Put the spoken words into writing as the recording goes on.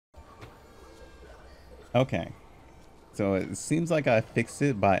Okay. So it seems like I fixed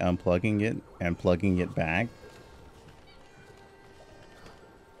it by unplugging it and plugging it back.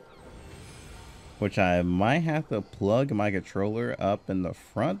 Which I might have to plug my controller up in the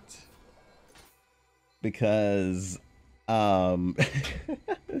front. Because um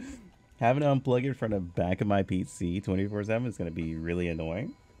having to unplug it from the back of my PC 24/7 is going to be really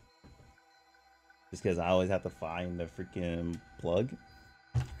annoying. Just because I always have to find the freaking plug.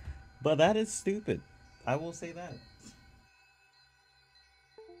 But that is stupid. I will say that.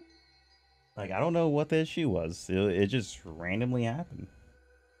 Like, I don't know what the issue was. It just randomly happened.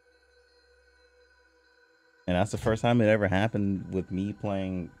 And that's the first time it ever happened with me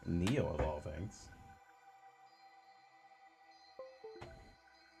playing Neo of all things.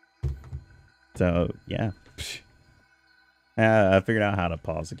 So, yeah. I figured out how to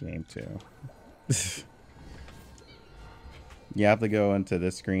pause the game too. You have to go into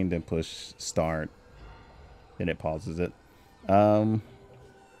this screen, then push start, and it pauses it. Um,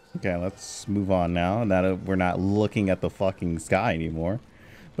 okay, let's move on now. Now that we're not looking at the fucking sky anymore.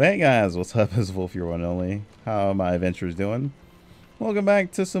 But hey guys, what's up? It's Wolf, your one and only. How are my adventures doing? Welcome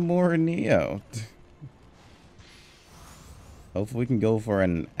back to some more Neo. Hopefully we can go for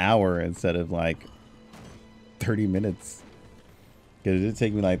an hour instead of like 30 minutes. Because it did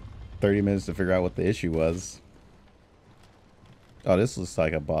take me like 30 minutes to figure out what the issue was. Oh, this looks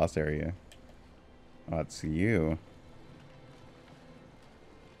like a boss area. Oh, it's you.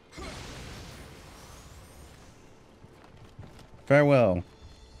 Farewell.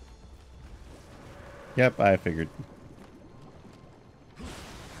 Yep, I figured.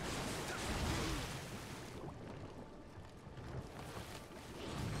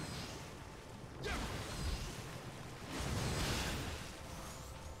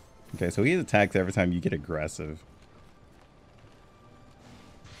 Okay, so he attacks every time you get aggressive.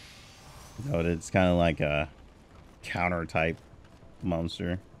 No, it's kind of like a counter type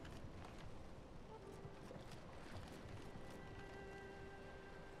monster.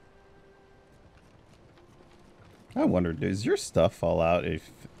 I wonder, does your stuff fall out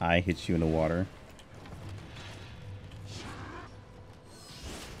if I hit you in the water?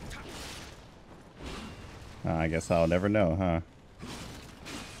 I guess I'll never know, huh?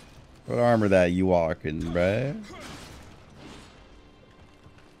 What armor that you walking, bruh?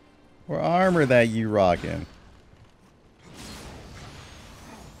 What armor that you rocking?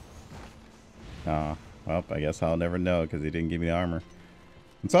 Oh, well, I guess I'll never know because he didn't give me the armor.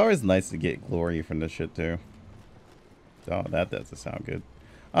 It's always nice to get glory from this shit, too. Oh, that doesn't sound good.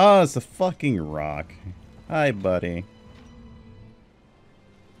 Oh, it's a fucking rock. Hi, buddy.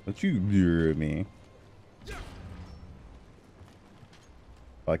 What you do to me?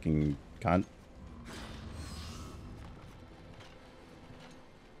 Fucking cunt.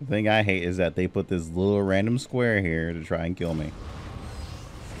 The thing I hate is that they put this little random square here to try and kill me.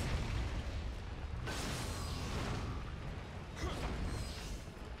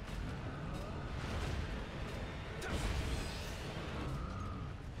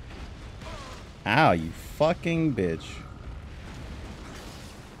 Ow, you fucking bitch.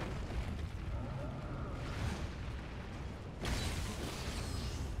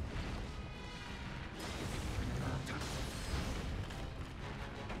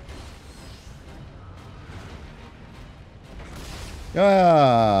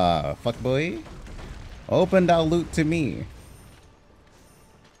 Ah, fuck boy. Open that loot to me.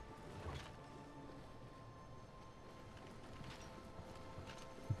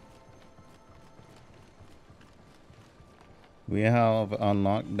 We have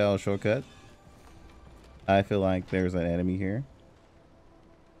unlocked the shortcut. I feel like there's an enemy here.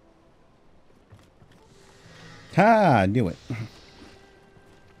 Ha! I knew it.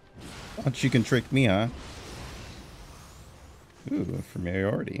 Thought you can trick me, huh? Ooh,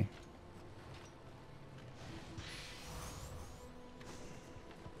 familiarity.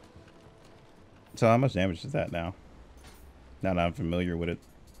 So how much damage is that now? Now that I'm familiar with it.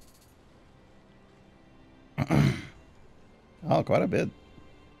 Oh, quite a bit.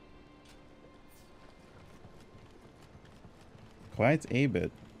 Quite a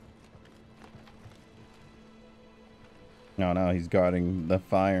bit. No, no, he's guarding the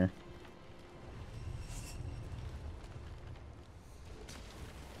fire.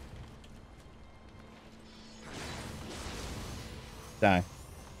 Die.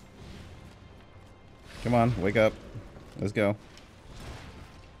 Come on, wake up. Let's go.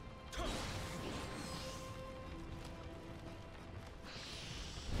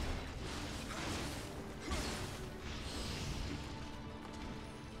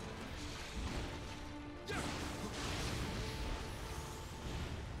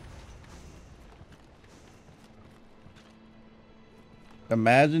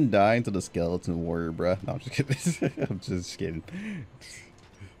 Imagine dying to the skeleton warrior, bruh. No, I'm just kidding. I'm just kidding.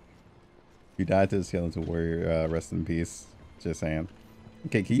 You died to the skeleton warrior, rest in peace. Just saying.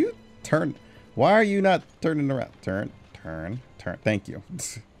 Okay, can you turn? Why are you not turning around? Turn. Thank you.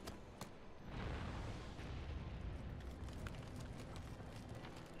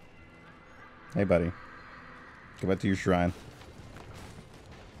 Hey, buddy. Go back to your shrine.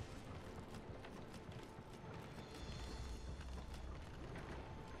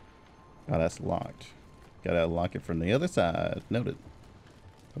 Oh, that's locked. Gotta lock it from the other side. Noted.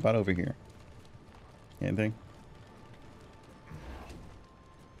 How about over here? Anything?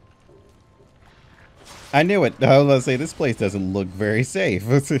 I knew it. I was about to say, this place doesn't look very safe.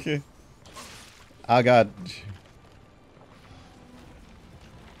 Oh, God.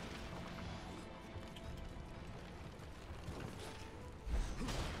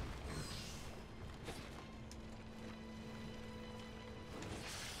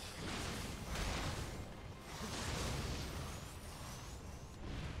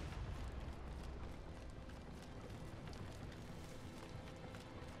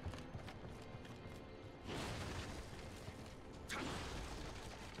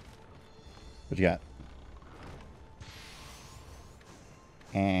 What you got?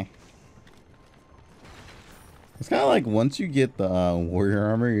 It's kind of like once you get the warrior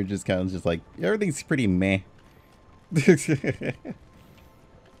armor, you're just kind of just like, everything's pretty meh. It's kind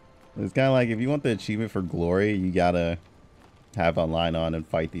of like if you want the achievement for glory, you gotta have online on and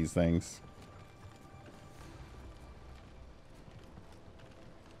fight these things.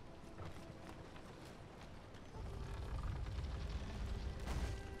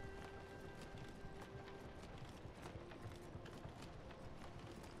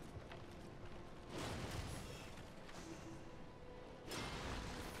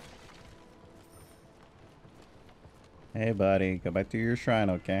 Hey, buddy, go back to your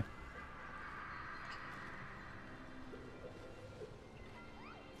shrine, okay?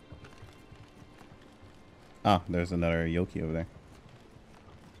 Oh, there's another Yoki over there.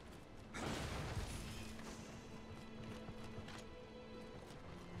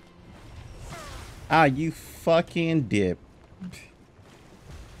 Ah, you fucking dip.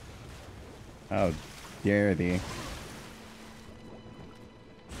 How dare thee.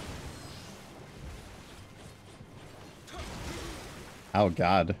 Oh,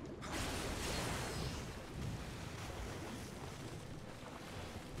 God.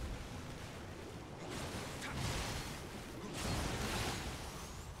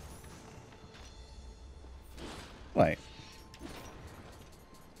 Wait.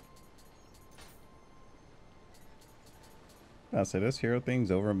 I'll say this hero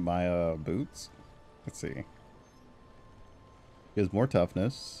thing's over my boots. Let's see. Gives more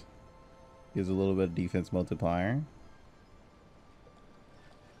toughness. Gives a little bit of defense multiplier.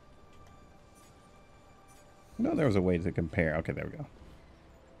 No, there was a way to compare. Okay, there we go.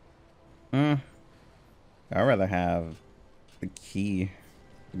 I'd rather have the key.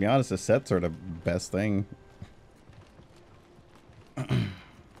 To be honest, the sets are the best thing.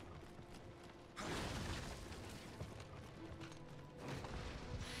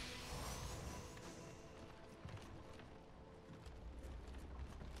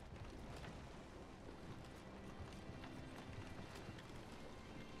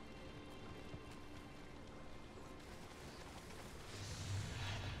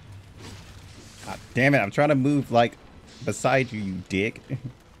 God damn it, I'm trying to move like beside you, you dick.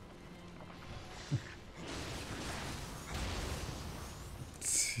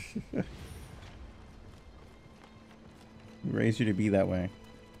 Raised you to be that way.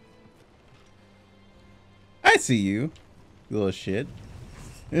 I see you, you little shit.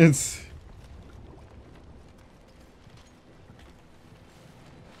 It's...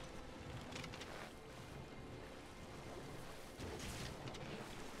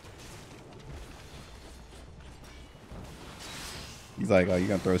 He's like, oh, you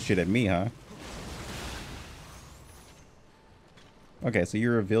gonna throw shit at me, huh? Okay, so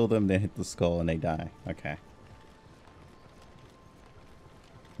you reveal them, then hit the skull, and they die. Okay.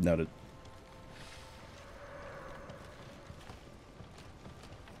 Noted.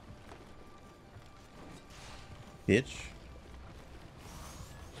 Bitch.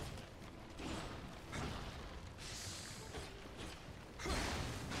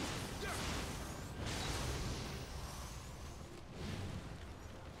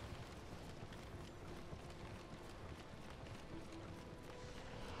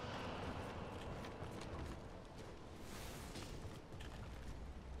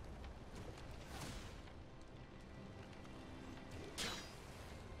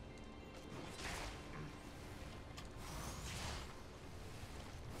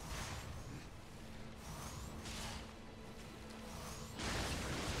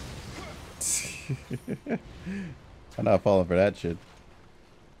 I'm not falling for that shit.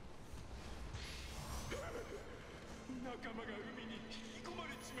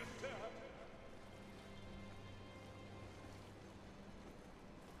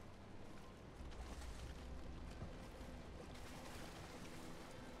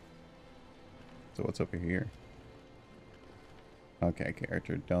 So what's over here? Okay,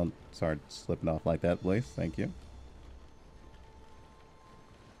 character, don't start slipping off like that, please. Thank you.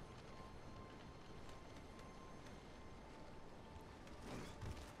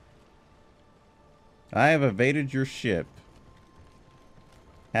 I have evaded your ship.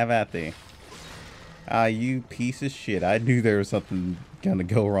 Have at thee. Ah, you piece of shit. I knew there was something gonna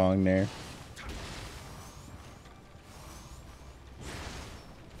go wrong there.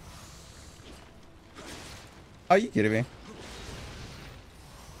 Are you kidding me?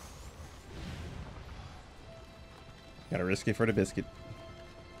 Gotta risk it for the biscuit.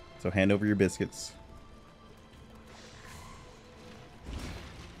 So hand over your biscuits.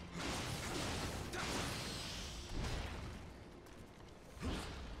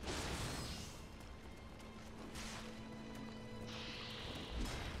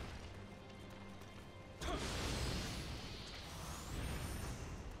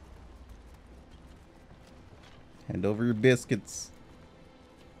 Hand over your biscuits.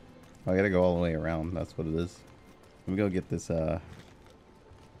 Oh, I gotta go all the way around. That's what it is. Let me go get this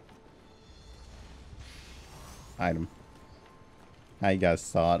item. How you guys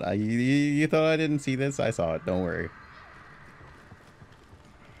saw it? You thought I didn't see this? I saw it. Don't worry.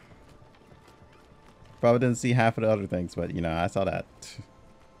 Probably didn't see half of the other things, but you know, I saw that.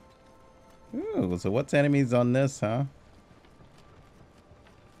 Ooh, so what's enemies on this, huh?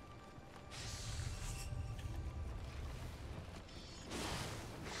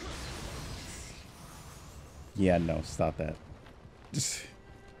 Yeah, no, stop that.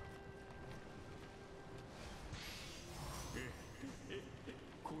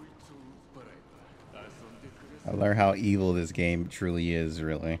 I learned how evil this game truly is,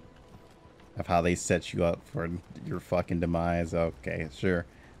 really. Of how they set you up for your fucking demise. Okay, sure.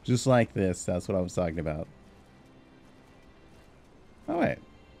 Just like this. That's what I was talking about. Oh, wait.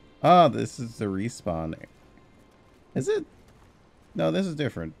 Oh, this is the respawn. Is it? No, this is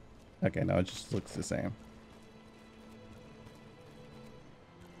different. Okay, no, it just looks the same.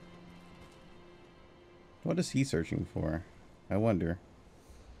 What is he searching for? I wonder.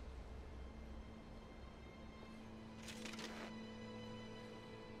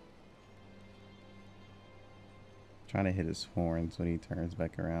 Trying to hit his horns when he turns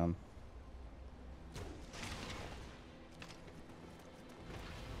back around.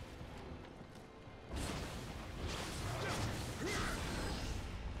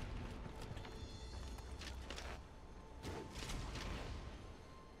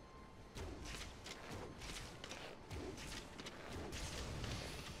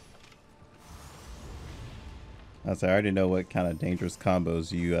 I already know what kind of dangerous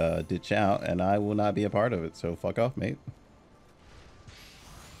combos you ditch out, and I will not be a part of it, so fuck off, mate.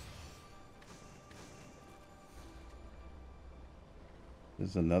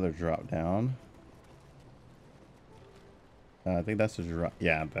 There's another drop down. I think that's the drop.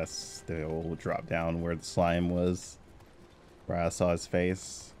 Yeah, that's the old drop down where the slime was, where I saw his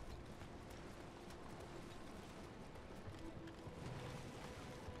face.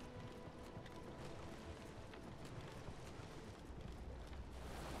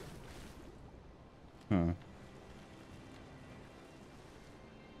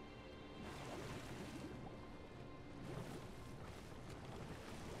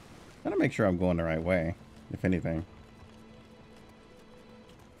 Gotta make sure I'm going the right way, if anything.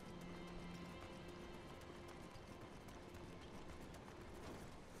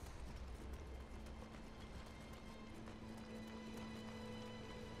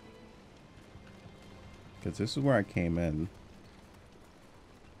 Because this is where I came in.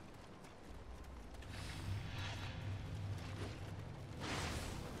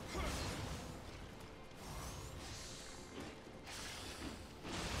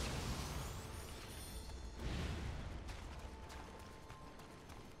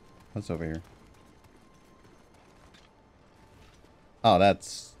 What's over here? Oh,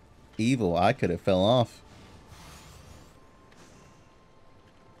 that's evil. I could have fell off.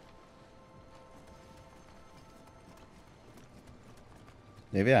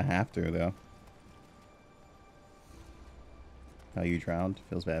 Maybe I have to, though. How you drowned?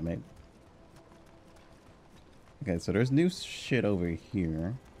 Feels bad, mate. Okay, so there's new shit over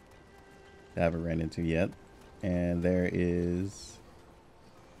here that I haven't ran into yet. And there is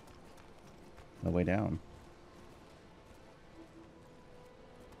no way down.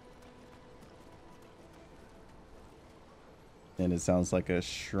 And it sounds like a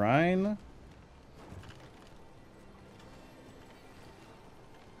shrine.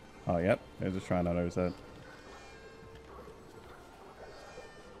 Oh, yep. There's a shrine on the other side.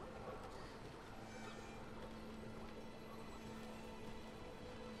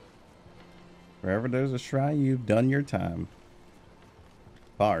 Wherever there's a shrine, you've done your time.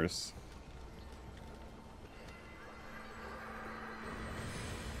 Bars.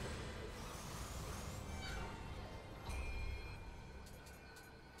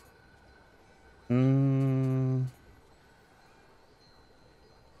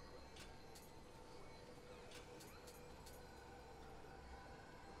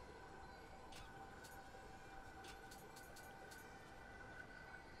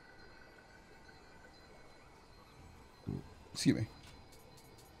 Excuse me.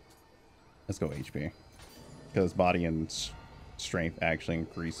 Let's go HP. Because body and strength actually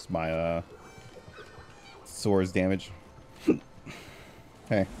increase my sword's damage.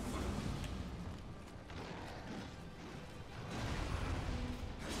 Hey.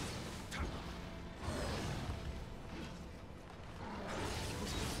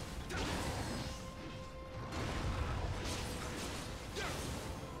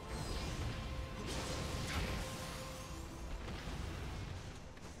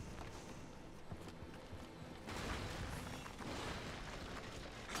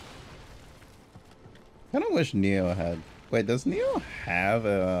 I kind of wish Neo had... Wait, does Neo have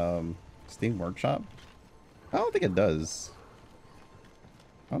a Steam Workshop? I don't think it does.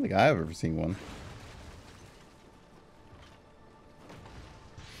 I don't think I've ever seen one.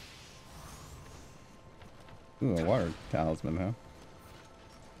 Ooh, a water talisman, huh?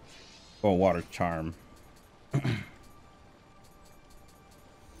 Oh, water charm.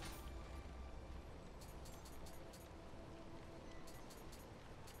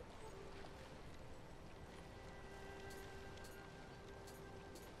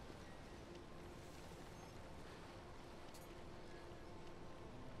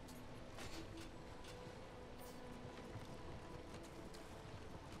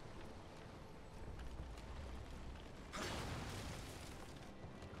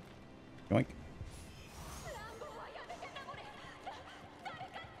 Yoink.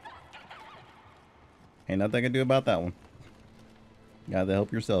 Ain't nothing I can do about that one. You gotta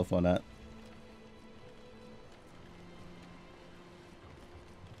help yourself on that.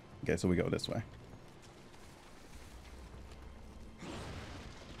 Okay, so we go this way.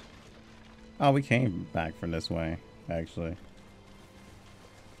 Oh, we came back from this way, actually.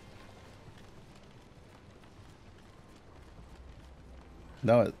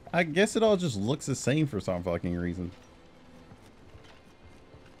 No, I guess it all just looks the same for some fucking reason.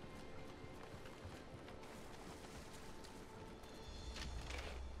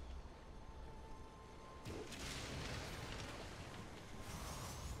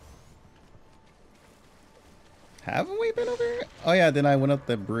 Haven't we been over here? Oh yeah, then I went up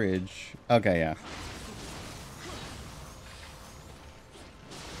the bridge. Okay, yeah.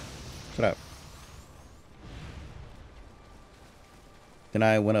 Shut up. Then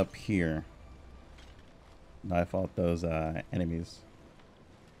I went up here. And I fought those enemies.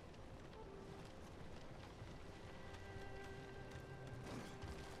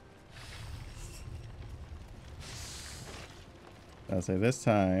 I'll say this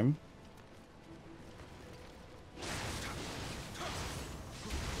time.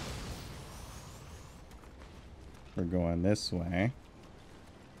 We're going this way.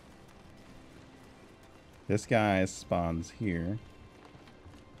 This guy spawns here.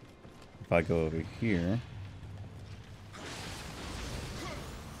 If I go over here.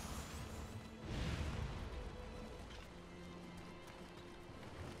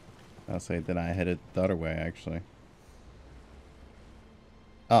 I'll say then I headed the other way actually.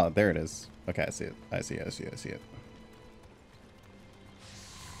 Oh, there it is. Okay, I see it. I see it. I see it. I see it.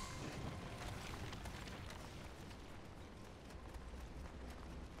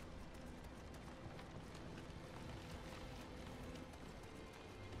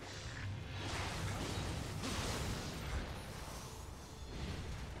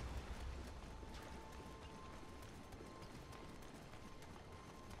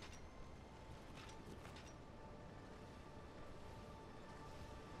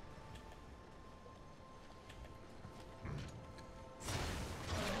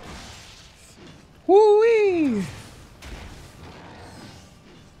 Woo-wee!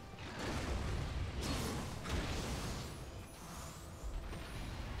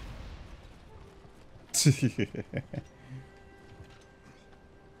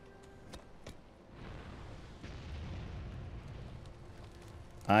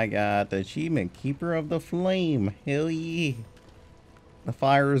 I got the achievement, Keeper of the Flame. Hell yeah. The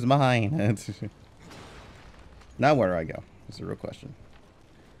fire is mine. Now where do I go? That's the real question.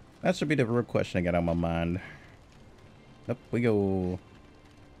 That should be the real question I got on my mind. Up we go.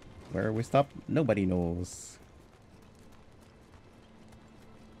 Where we stop? Nobody knows.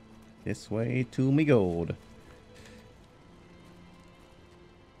 This way to me gold.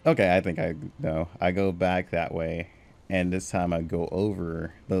 Okay, I think I know. I go back that way. And this time I go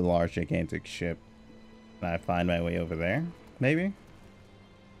over the large gigantic ship. And I find my way over there. Maybe?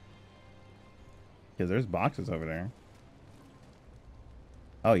 Because there's boxes over there.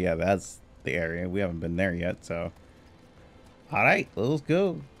 Oh yeah, that's the area. We haven't been there yet, so. Alright, let's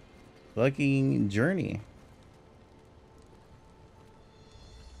go. Fucking journey.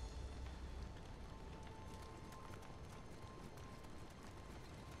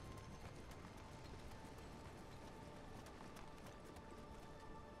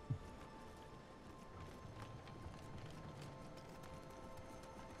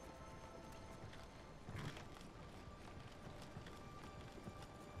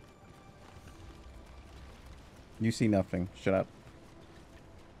 You see nothing. Shut up.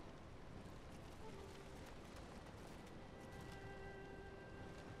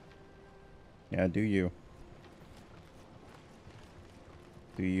 Yeah, do you.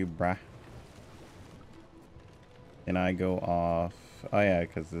 Do you, brah. And I go off. Oh yeah,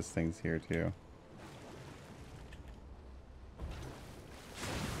 because this thing's here too.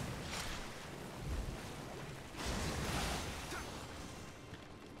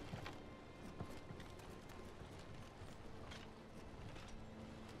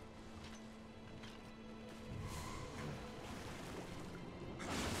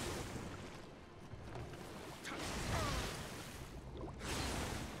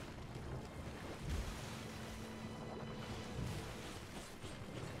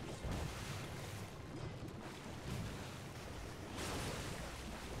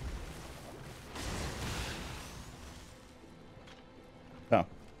 Oh.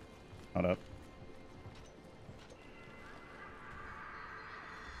 Hold up.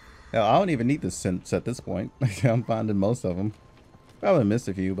 Hell, I don't even need the synths at this point. I'm finding most of them. Probably missed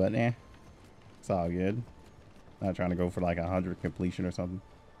a few, but eh. It's all good. Not trying to go for like 100 completion or something.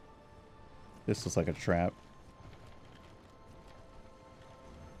 This looks like a trap.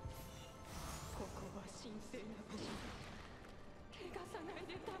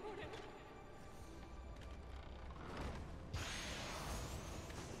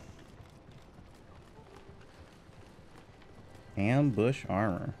 Ambush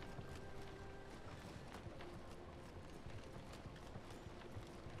armor.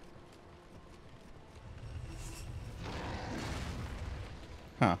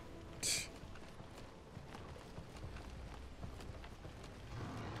 Huh.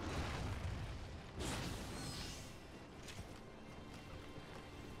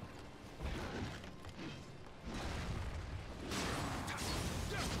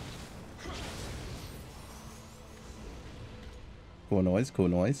 Cool noise, cool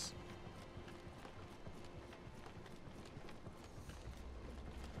noise.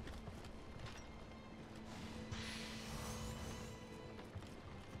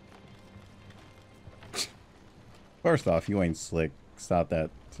 First off, you ain't slick. Stop that.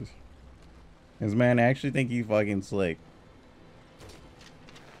 This man actually think you fucking slick.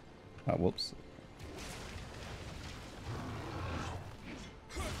 Oh, whoops.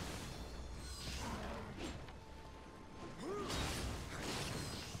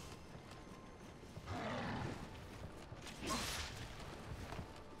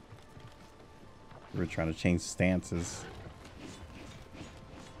 We're trying to change stances.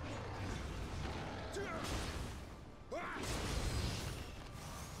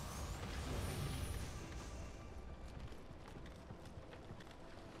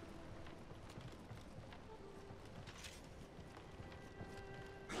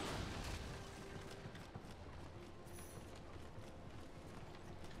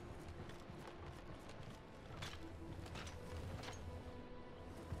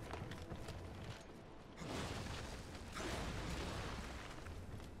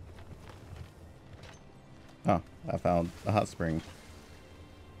 Oh, I found a hot spring.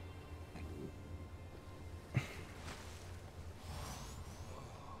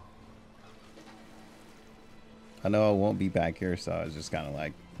 I know I won't be back here, so I was just kind of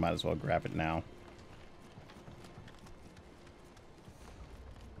like, might as well grab it now.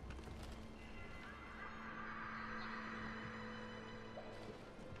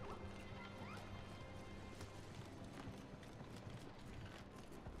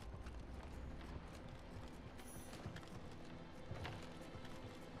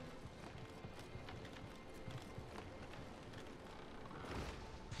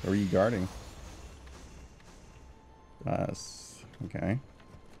 Or are you guarding? Okay.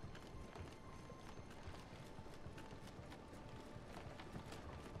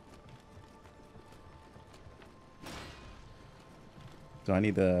 So I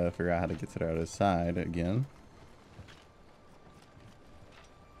need to figure out how to get to the other side again.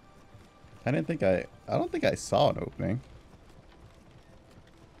 I don't think I saw an opening.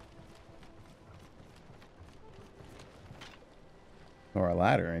 Or a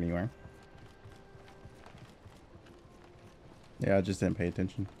ladder anywhere. Yeah, I just didn't pay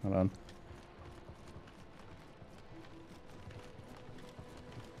attention. Hold on.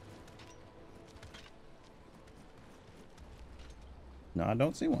 No, I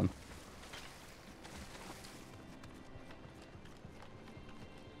don't see one.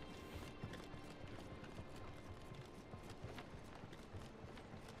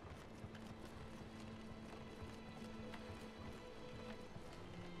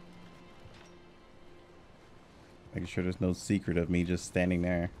 Making sure there's no secret of me just standing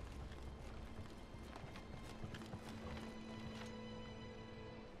there.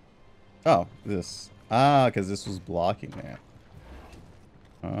 Oh, this. Ah, because this was blocking that.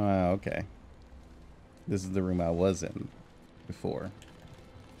 Ah, okay. This is the room I was in before.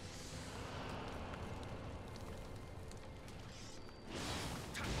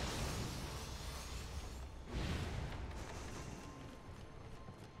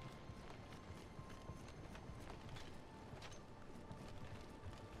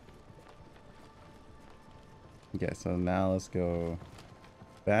 Okay, so now let's go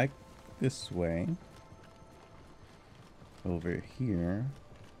back this way. Over here.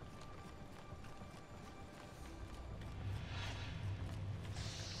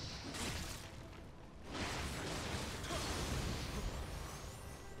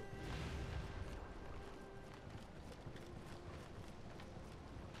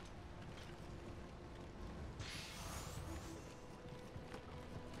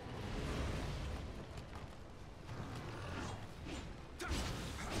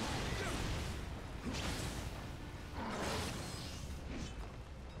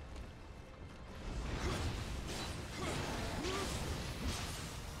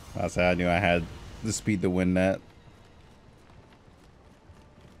 I said I knew I had the speed to win that.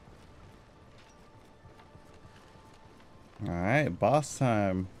 Alright, boss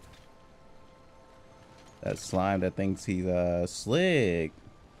time. That slime that thinks he's slick.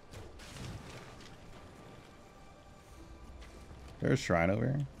 There's a shrine over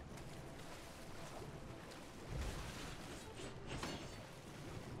here.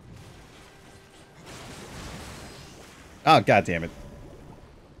 Oh, god damn it.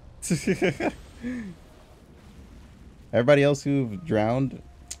 Everybody else who drowned,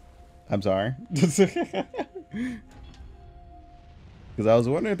 I'm sorry. Because I was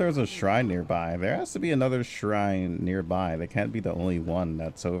wondering if there was a shrine nearby. There has to be another shrine nearby. They can't be the only one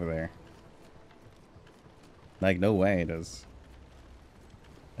that's over there. Like, no way it is.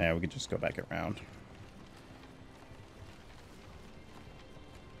 Yeah, we could just go back around.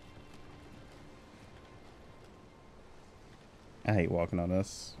 I hate walking on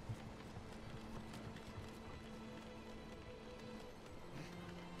this.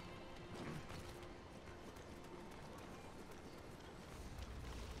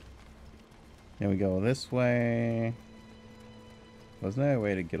 Here we go this way. Wasn't there a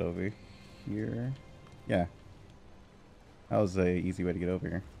way to get over here? Yeah. That was a easy way to get over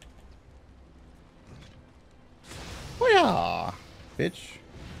here. Oh yeah, bitch.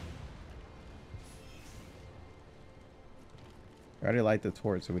 I already light the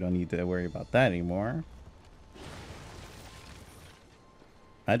torch, so we don't need to worry about that anymore.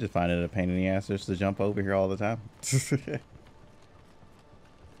 I just find it a pain in the ass just to jump over here all the time.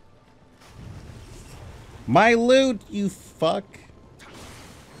 My loot, you fuck.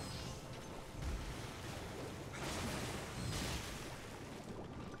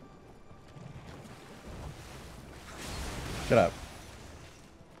 Shut up.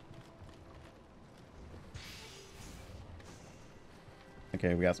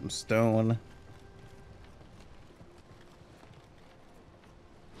 Okay, we got some stone.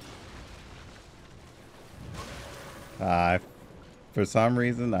 For some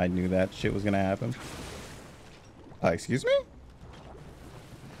reason, I knew that shit was gonna happen. Excuse me?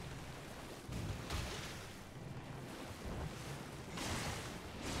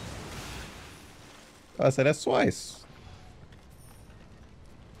 Oh, I said that's twice.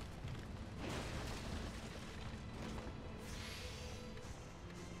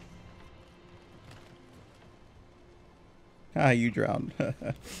 Ah, you drowned.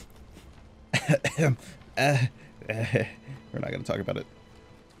 We're not gonna talk about it.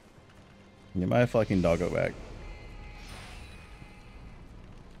 Get my fucking doggo back.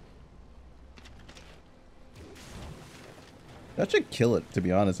 That should kill it, to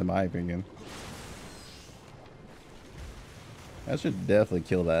be honest, in my opinion. That should definitely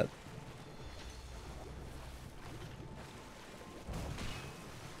kill that.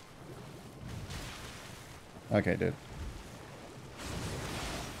 Okay, dude.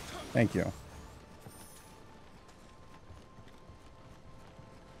 Thank you.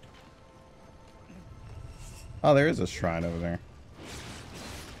 Oh, there is a shrine over there.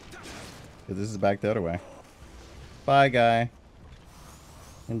 This is back the other way. Bye, guy.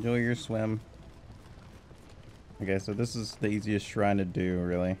 Enjoy your swim. Okay, so this is the easiest shrine to do,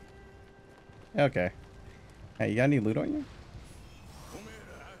 really. Okay. Hey, you got any loot on you?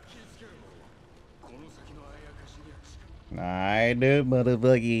 I do,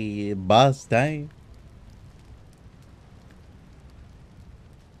 motherfucking boss time.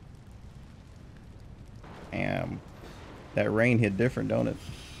 Damn. That rain hit different, don't it?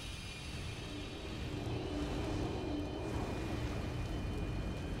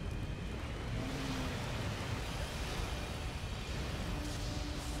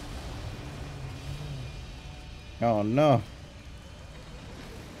 Oh no.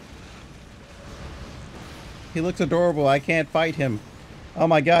 He looks adorable. I can't fight him. Oh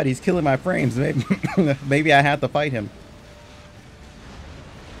my god, he's killing my frames. Maybe, maybe I have to fight him.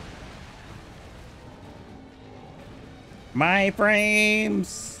 My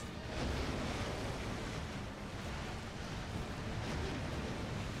frames!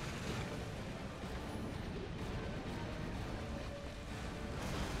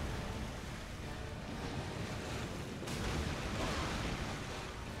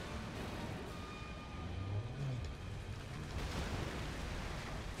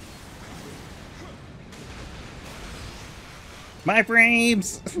 My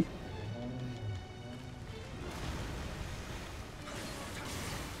frames!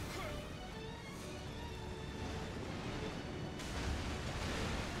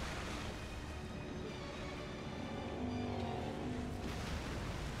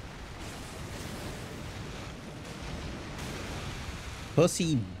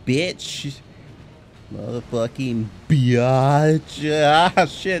 Pussy bitch. Motherfucking biatch. Ah,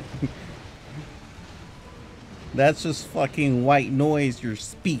 shit. That's just fucking white noise you're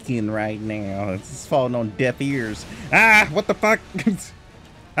speaking right now. It's falling on deaf ears. Ah, what the fuck?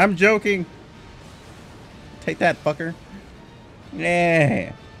 I'm joking. Take that, fucker.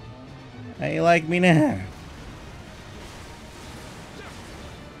 Yeah. How you like me now?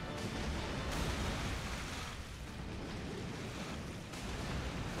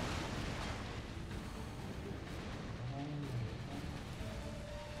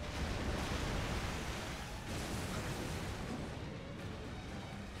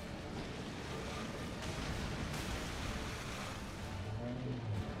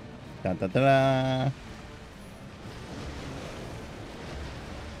 Da da da da.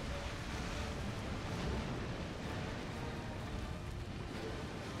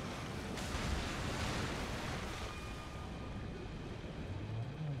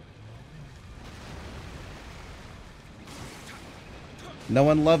 No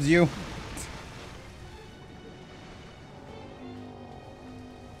one loves you.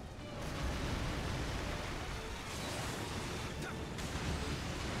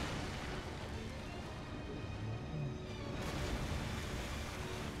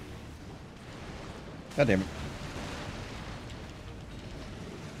 God damn it.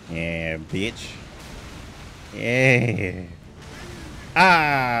 Yeah, bitch. Yeah.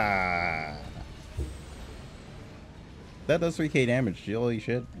 Ah. That does 3k damage. Holy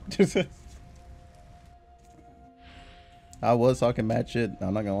shit. I was talking mad shit.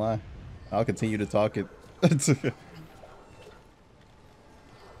 I'm not gonna lie. I'll continue to talk it.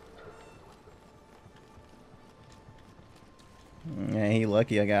 Yeah, he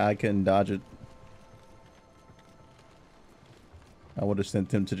lucky I couldn't dodge it. I would have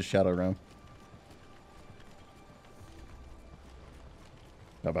sent him to the shadow realm.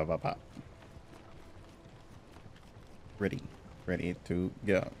 Pop, pop, pop, pop. Ready to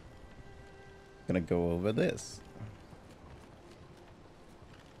go. Gonna go over this.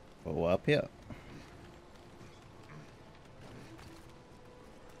 Go up here.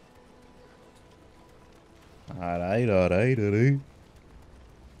 Alright.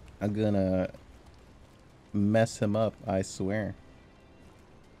 I'm gonna mess him up, I swear.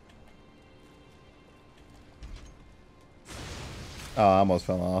 Oh, I almost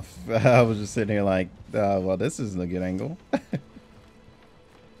fell off. I was just sitting here like, well, this isn't a good angle.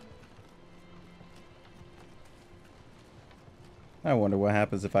 I wonder what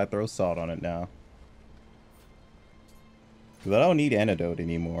happens if I throw salt on it now. Because I don't need antidote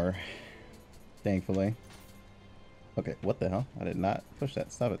anymore. Thankfully. Okay, what the hell? I did not push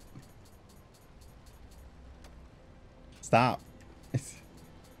that. Stop it. Stop.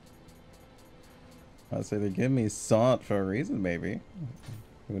 I'll say they give me salt for a reason, maybe.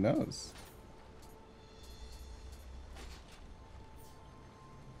 Who knows?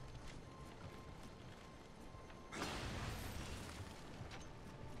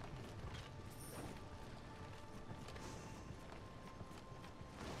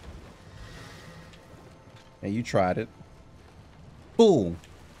 Hey, you tried it. Boom.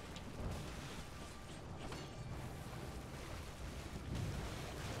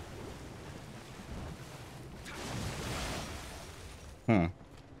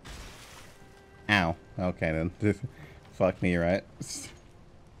 Ow. Okay then. Fuck me, right?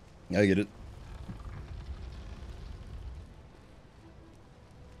 I get it.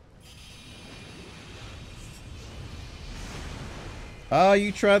 Oh,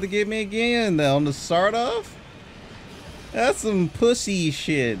 you tried to get me again on the start off? That's some pussy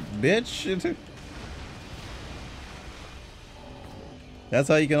shit, bitch. That's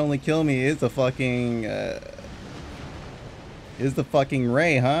how you can only kill me is the fucking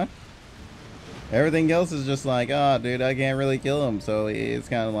Ray, huh? Everything else is just like, oh, dude, I can't really kill him. So it's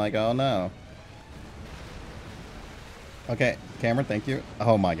kind of like, oh, no. Okay, camera, thank you.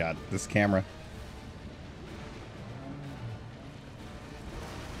 Oh, my God, this camera.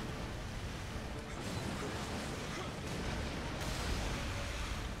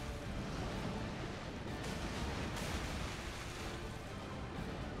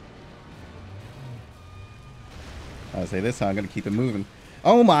 I'll say this, I'm going to keep it moving.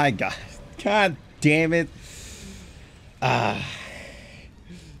 Oh, my God. God damn it.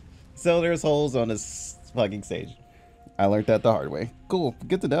 So there's holes on this fucking stage. I learned that the hard way. Cool.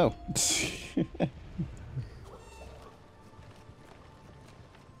 Good to know.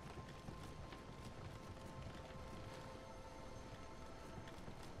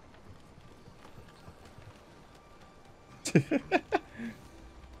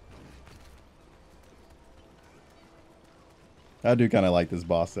 I do kind of like this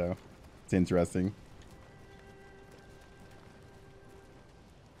boss, though. It's interesting.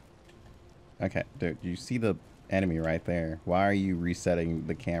 Okay, dude, you see the enemy right there. Why are you resetting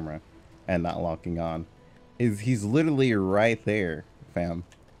the camera and not locking on? He's literally right there, fam.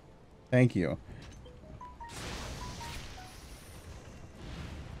 Thank you.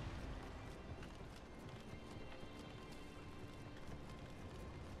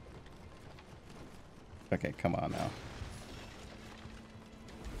 Okay, come on now.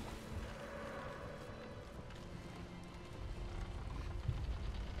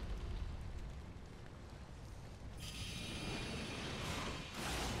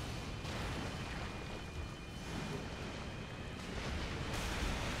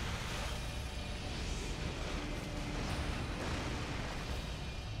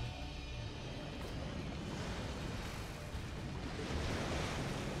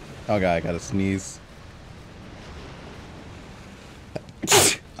 Oh god, I gotta sneeze.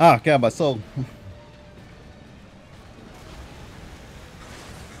 Ah, god, my soul.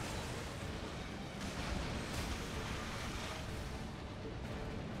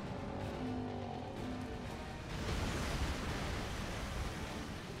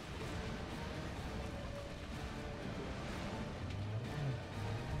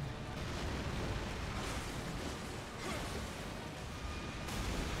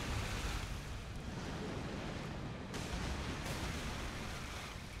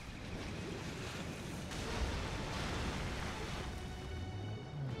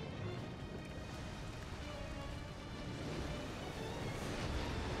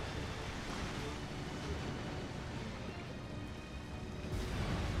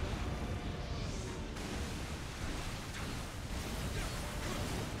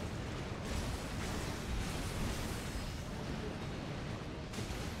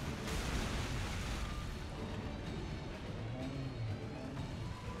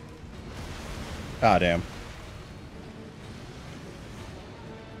 Ah, damn.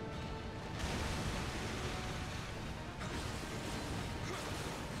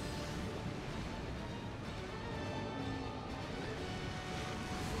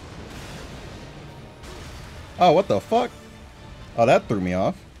 Oh, what the fuck? Oh, that threw me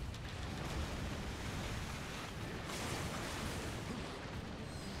off.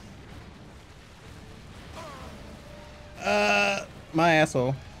 My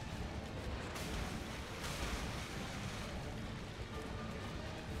asshole.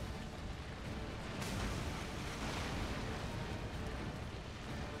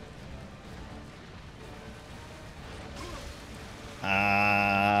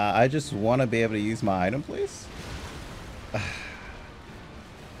 I just want to be able to use my item, please.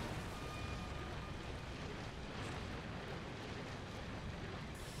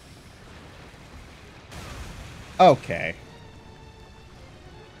 Okay.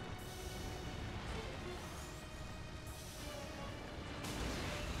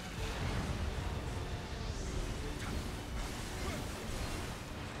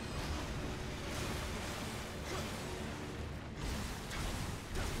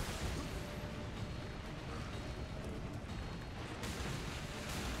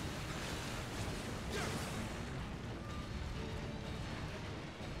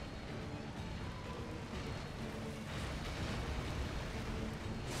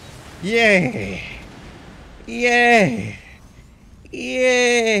 Yay! Yay!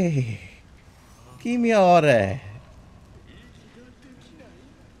 Yay! Give me all that.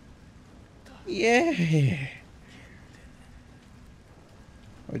 Yay!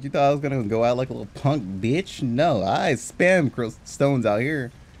 What, you thought I was gonna go out like a little punk bitch? No, I spam stones out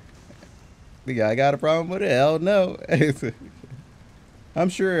here. Yeah, I got a problem with it? Hell no. I'm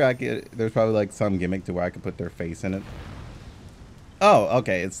sure I could. There's probably like some gimmick to where I could put their face in it. Oh,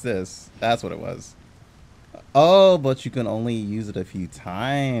 okay, it's this. That's what it was. Oh, but you can only use it a few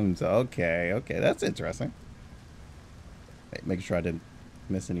times. Okay, okay, that's interesting. Hey, making sure I didn't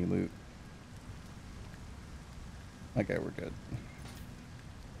miss any loot. Okay, we're good.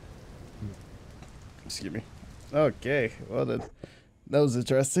 Excuse me. Okay, well that was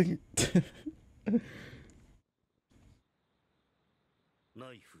interesting.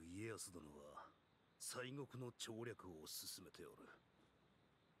 ナイフ家康殿は西国の調略を進めておる。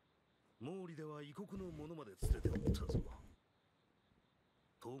毛利では異国の者まで連れておったぞ。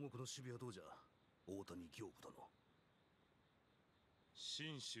東国の守備はどうじゃ、大谷行部殿。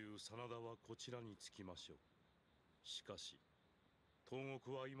信州真田はこちらにつきましょう。しかし、東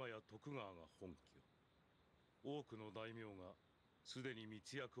国は今や徳川が本拠。多くの大名がすでに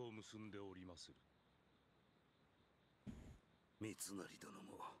密約を結んでおりまする。三成殿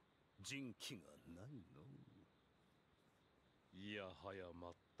も人気がないの。いやはや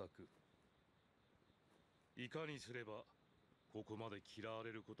全く。いかにすればここまで嫌わ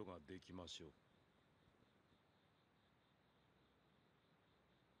れることができましょ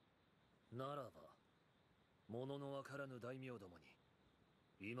う。ならば、物のわからぬ大名ども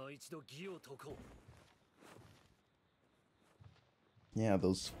に今一度義を解こう。Yeah,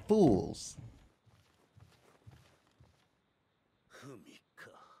 those fools. ふみか。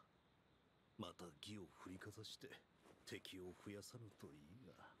また義を振りかざして敵を増やさぬといい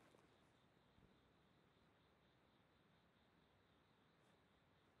が。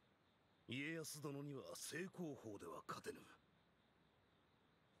家康殿には正攻法では勝てぬ。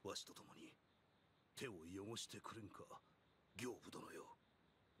わしと共に手を汚してくれんか、行部殿よ。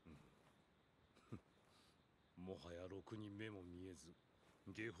もはやろくに目も見えず、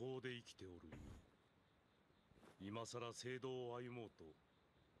下法で生きておる。今さら正道を歩もうと、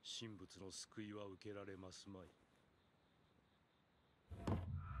神仏の救いは受けられますまい。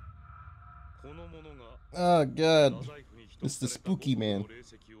この者が Oh god, it's the spooky man.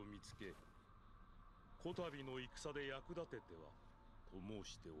 こたびの戦で役立ててはと申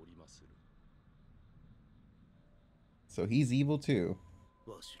しておりまする。So he's evil too.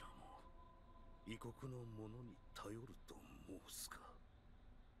 わしらも異国の者に頼ると申すか。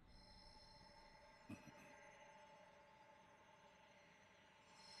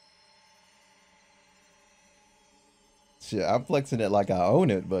Shit, I'm flexing it like I own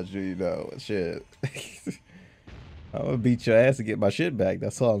it, but you know, shit. I'm gonna beat your ass to get my shit back.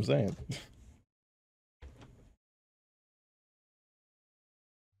 That's all I'm saying.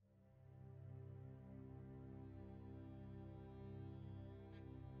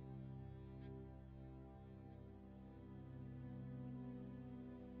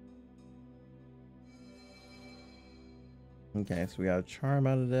 Okay, so we got a charm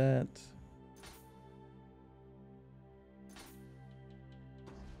out of that.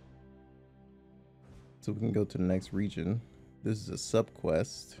 So we can go to the next region. This is a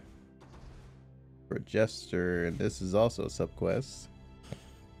sub-quest for a jester, and this is also a sub-quest.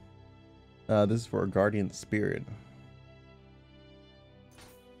 This is for a guardian spirit.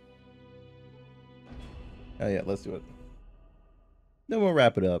 Oh yeah, let's do it. Then we'll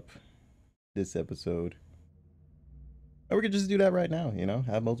wrap it up this episode. Or we could just do that right now, you know?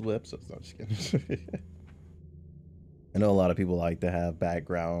 Have multiple episodes. No, just kidding. I know a lot of people like to have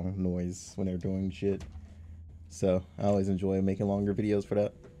background noise when they're doing shit. So I always enjoy making longer videos for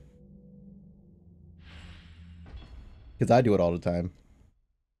that. Because I do it all the time.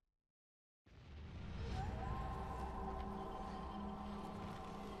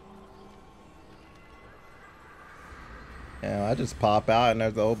 Yeah, I just pop out and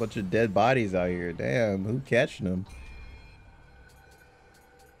there's a whole bunch of dead bodies out here. Damn, who catching them?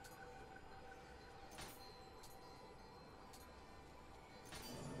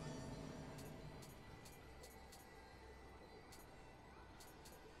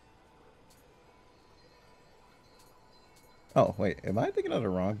 Oh, wait, am I thinking of the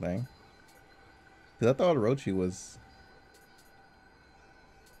wrong thing? Because I thought Orochi was...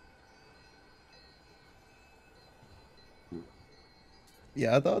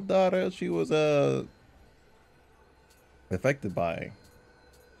 Yeah, I thought Orochi was, affected by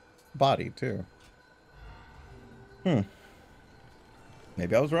body, too. Hmm.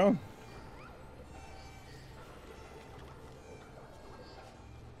 Maybe I was wrong.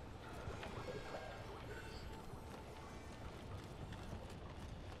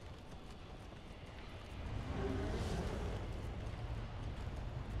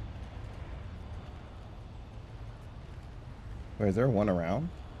 Wait, is there one around?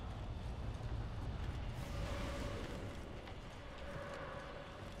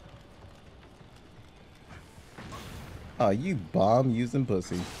 Oh, you bomb using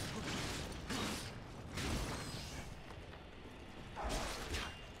pussy.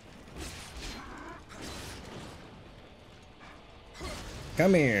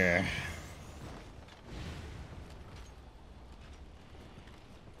 Come here.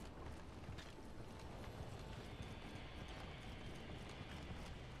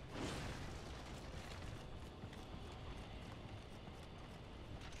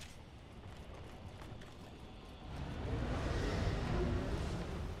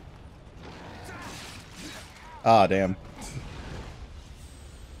 Ah, damn.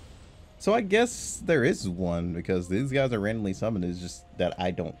 So I guess there is one, because these guys are randomly summoned. It's just that I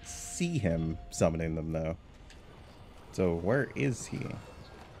don't see him summoning them, though. So where is he?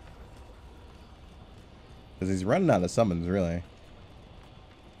 Because he's running out of summons, really.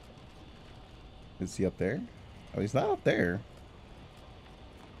 Is he up there? Oh, he's not up there.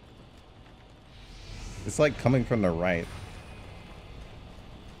 It's like coming from the right.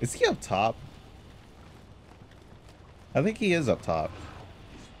 Is he up top? I think he is up top.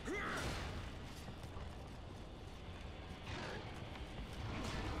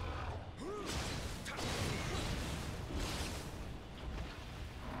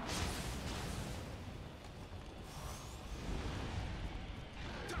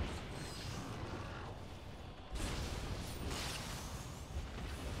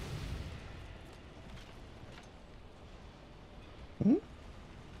 Hmm?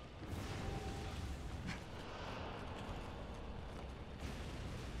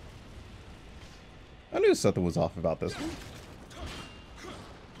 I knew something was off about this one.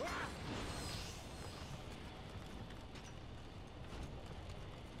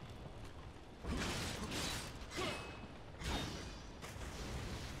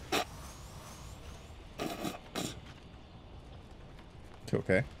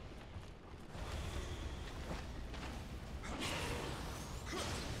 Okay.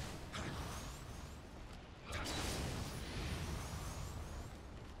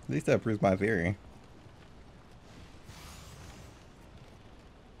 At least that proves my theory.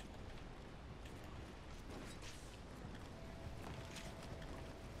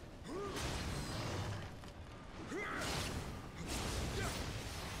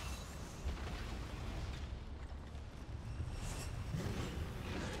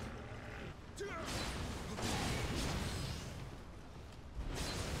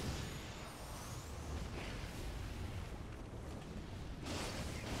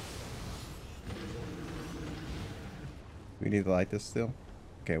 We need to light this still?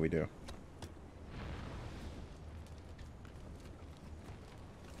 Okay, we do.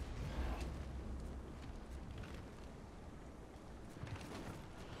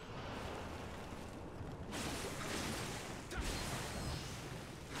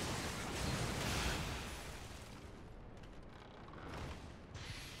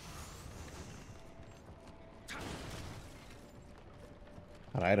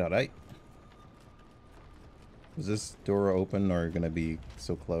 Alright, alright. Is this door open or gonna be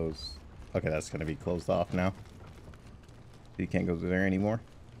so closed? Okay, that's gonna be closed off now. You can't go through there anymore.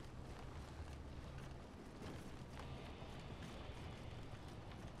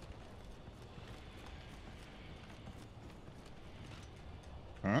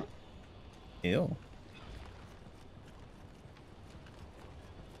 Huh? Ew.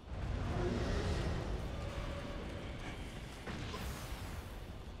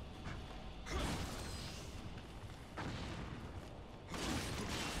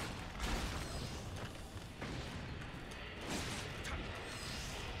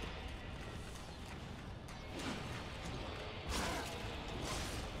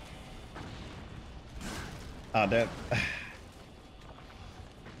 Oh, that.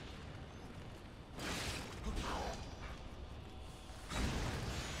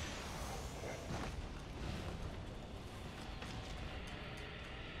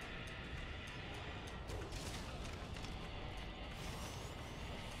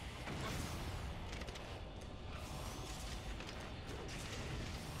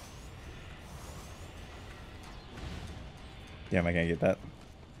 Damn, I can't get that.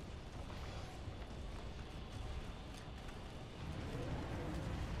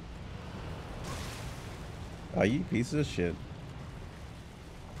 Oh, you piece of shit.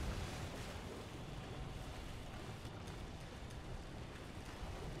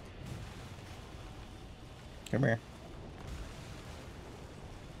 Come here.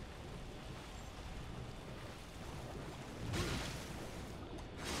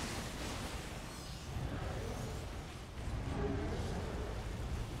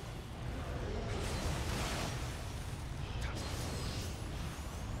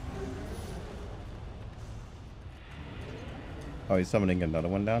 Oh, he's summoning another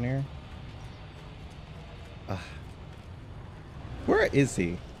one down here? Where is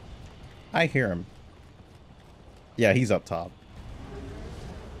he? I hear him. Yeah, he's up top.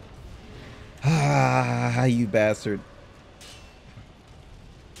 Ah, you bastard.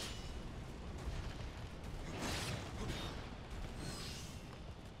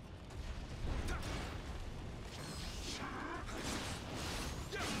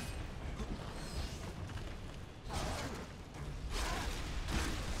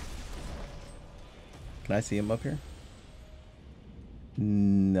 Can I see him up here?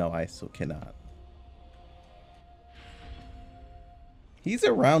 No, I still cannot. He's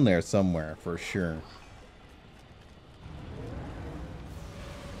around there somewhere, for sure.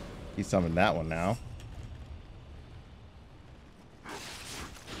 He summoned that one now.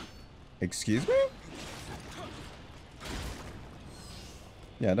 Excuse me?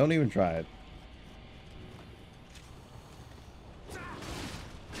 Yeah, don't even try it.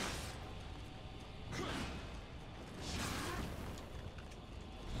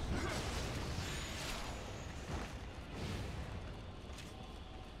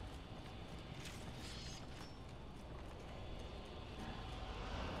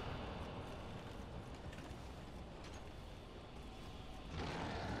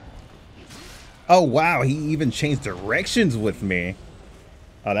 Oh, wow, he even changed directions with me.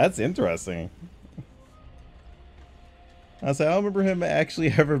 Oh, that's interesting. I said, I don't remember him actually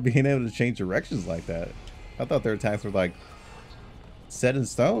ever being able to change directions like that. I thought their attacks were like set in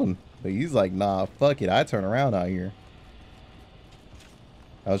stone. But he's like, nah, fuck it. I turn around out here.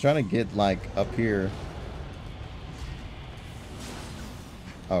 I was trying to get like up here.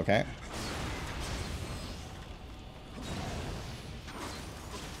 Okay.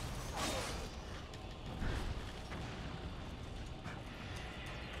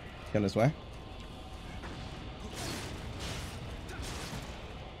 Come this way.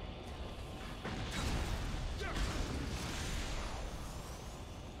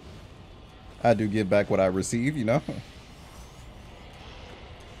 I do give back what I receive, you know?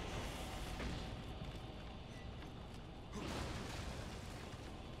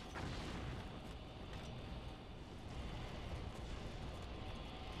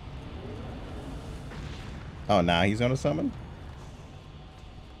 Oh, now he's gonna summon?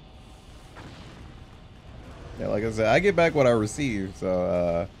 Yeah, like I said, I get back what I receive,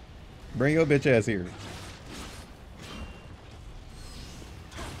 so, bring your bitch ass here.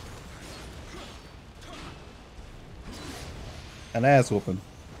 An ass whooping.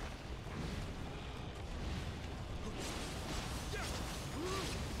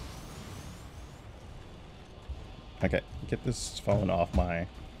 Okay, get this phone off my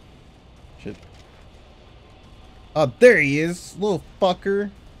shit. Oh, there he is, little fucker.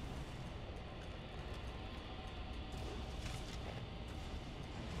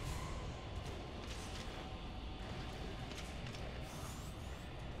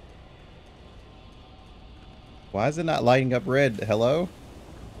 Why is it not lighting up red? Hello?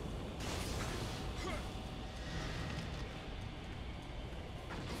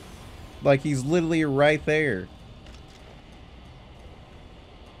 Like he's literally right there.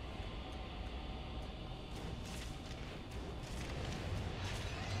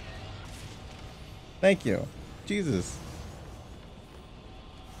 Thank you. Jesus.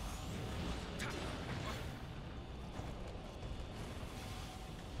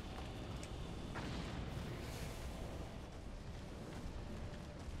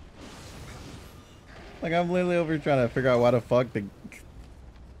 Like I'm literally over here trying to figure out why the fuck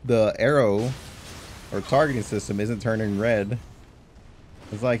the arrow or targeting system isn't turning red.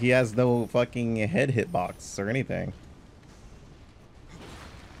 It's like he has no fucking head hitbox or anything.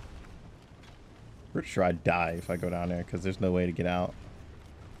 Pretty sure I'd die if I go down there because there's no way to get out.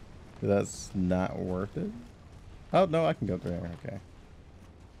 That's not worth it. Oh, no, I can go through there. Okay.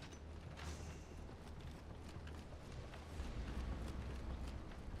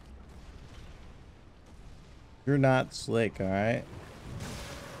 You're not slick, alright?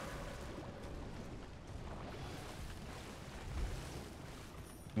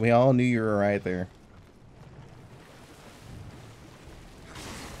 We all knew you were right there.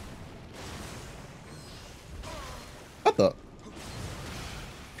 What the?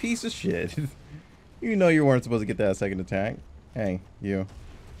 Piece of shit. You know you weren't supposed to get that second attack. Hey, you.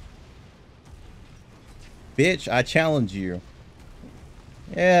 Bitch, I challenge you.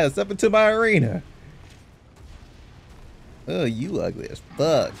 Yeah, step into my arena. Oh, you ugly as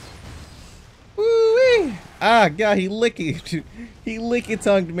fuck. Woo-wee. Ah, God, he licky. He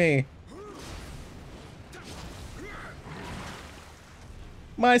licky-tongued me.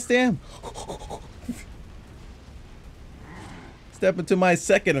 My stam. Step into my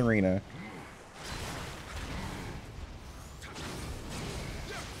second arena.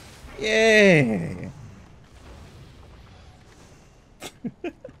 Yay.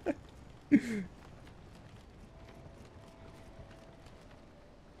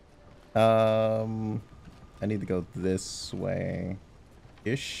 I need to go this way.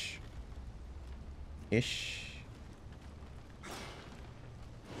 Ish.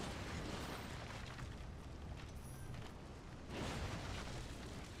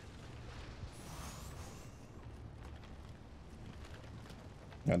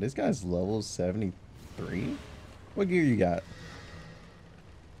 Now this guy's level 73? What gear you got?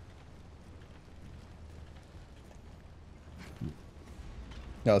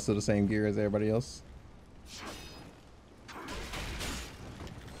 No, still the same gear as everybody else?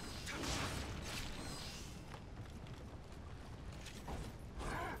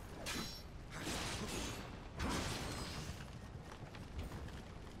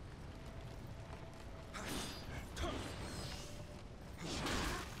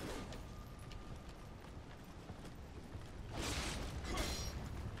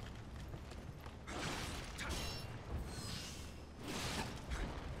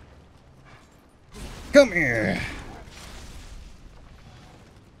 Come here.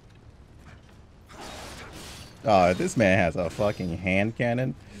 Oh, this man has a fucking hand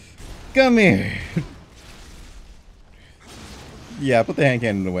cannon. Come here. Yeah, put the hand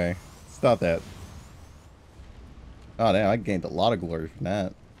cannon away. Stop that. Oh, damn, I gained a lot of glory from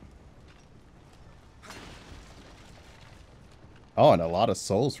that. Oh, and a lot of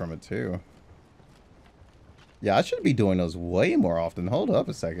souls from it, too. Yeah, I should be doing those way more often. Hold up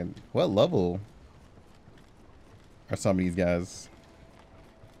a second. What level are some of these guys?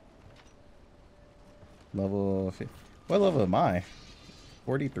 Level... What level am I?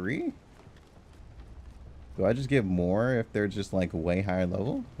 43? Do I just get more if they're just, like, way higher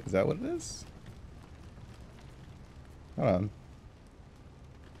level? Is that what it is? Hold on.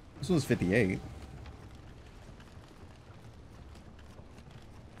 This was 58.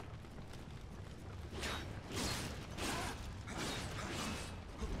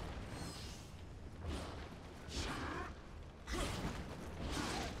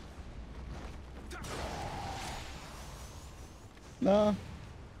 No.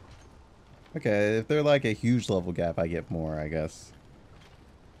 Okay, if they're like a huge level gap, I get more, I guess.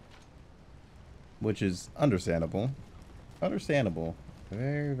 Which is understandable. Understandable.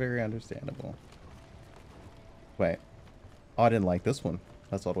 Very, very understandable. Wait. Oh, I didn't like this one.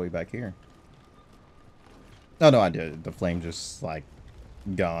 That's all the way back here. Oh, no, I did. The flame just, like,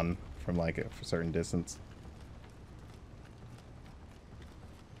 gone from, like, a certain distance.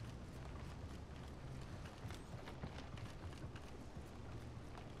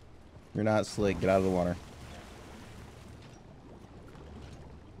 You're not slick. Get out of the water.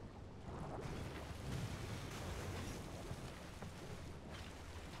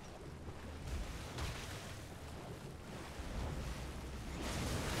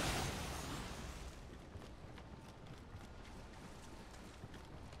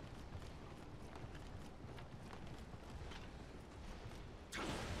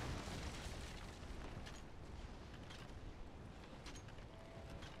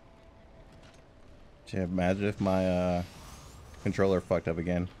 Yeah, imagine if my controller fucked up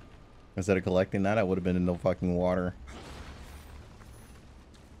again. Instead of collecting that, I would have been in no fucking water.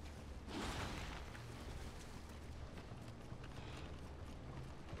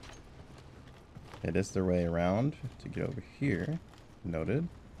 It is the way around to get over here. Noted.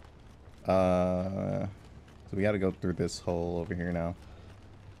 So we gotta go through this hole over here now.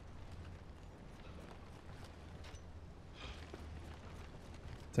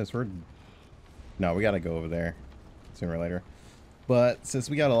 Since we're... No, we gotta go over there sooner or later. But since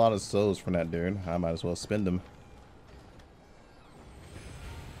we got a lot of souls from that dude, I might as well spend them.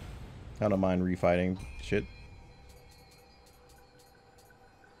 I don't mind refighting shit.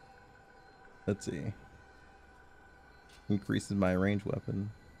 Let's see. Increases my range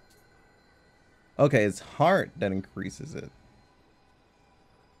weapon. Okay, it's heart that increases it.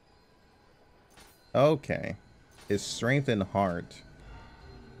 Okay. It's strength and heart.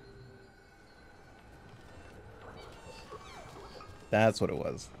 That's what it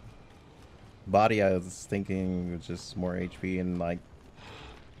was. Body, I was thinking was just more HP and like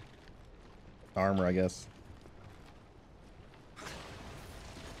armor, I guess.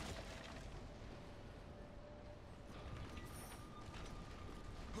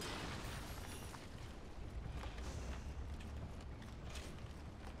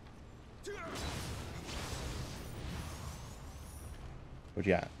 What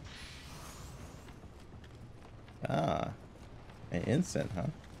you got? Ah, an instant, huh?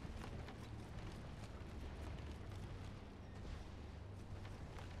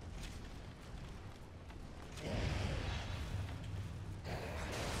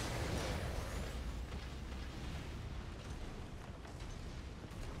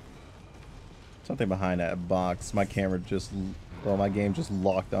 Something behind that box. My camera just, well, my game just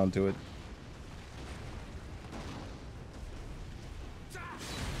locked onto it.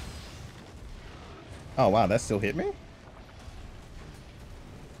 Oh wow, that still hit me?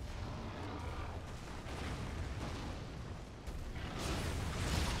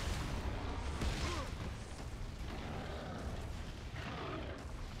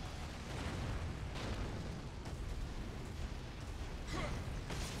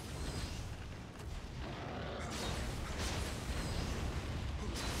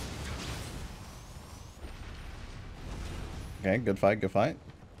 Okay, good fight, good fight.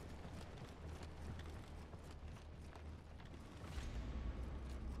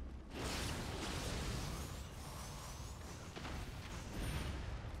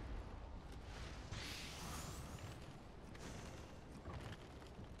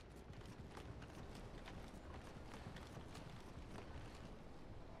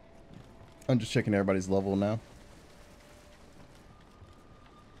 I'm just checking everybody's level now.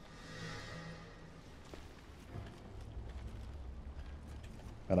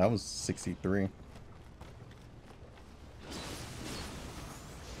 Oh, that was 63.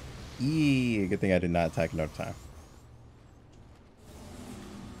 Good thing I did not attack another time.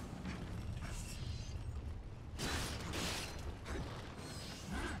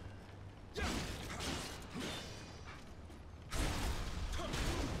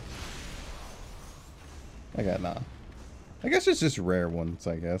 I got nah. I guess it's just rare ones,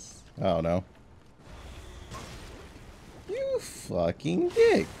 I guess. I don't know. You fucking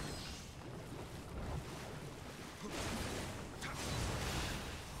dick.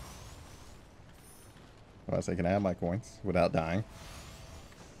 Well, I say, can I have my coins without dying?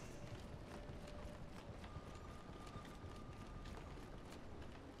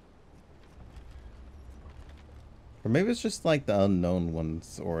 Or maybe it's just like the unknown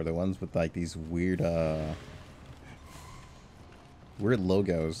ones, or the ones with like these weird weird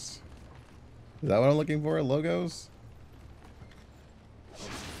logos. Is that what I'm looking for? Logos?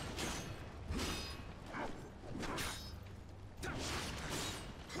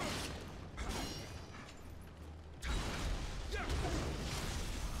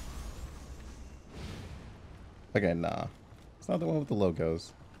 Okay, nah. It's not the one with the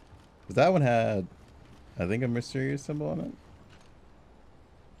logos. Because that one had, I think, a mysterious symbol on it.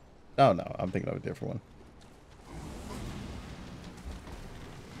 Oh, no. I'm thinking of a different one.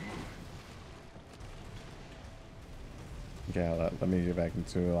 Okay, let me get back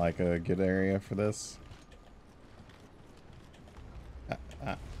into, like, a good area for this.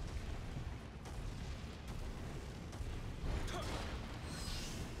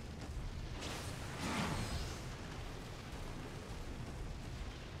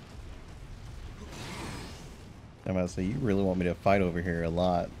 I'm about to say, you really want me to fight over here a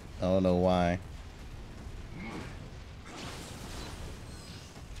lot. I don't know why.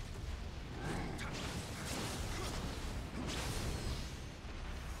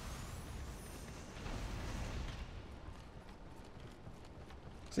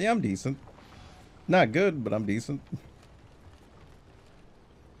 See, I'm decent. Not good, but I'm decent.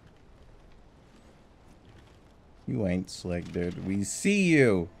 You ain't slick, dude. We see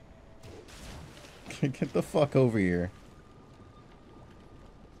you. Get the fuck over here.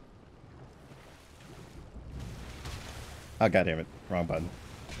 Oh, God damn it. Wrong button.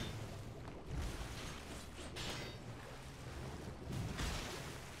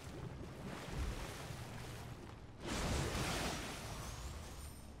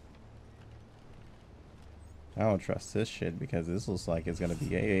 I don't trust this shit because this looks like it's gonna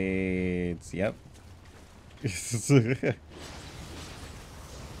be AIDS. Yep.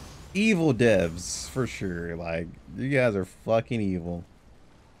 Evil devs, for sure. Like, you guys are fucking evil.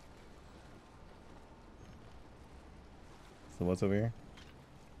 So what's over here?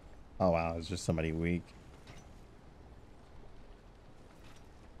 Oh wow, it's just somebody weak.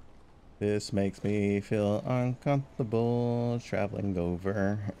 This makes me feel uncomfortable traveling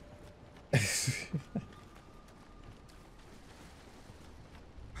over.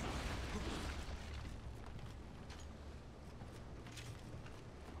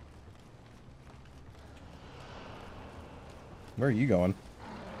 Where are you going?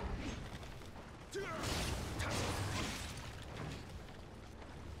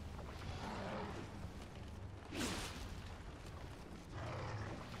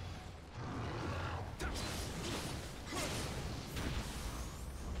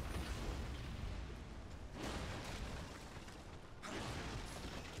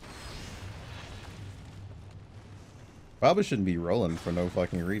 Probably shouldn't be rolling for no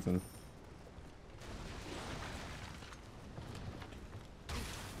fucking reason.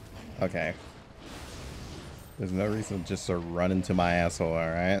 Okay. There's no reason just to run into my asshole,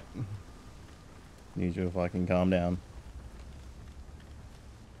 alright? Need you to fucking calm down.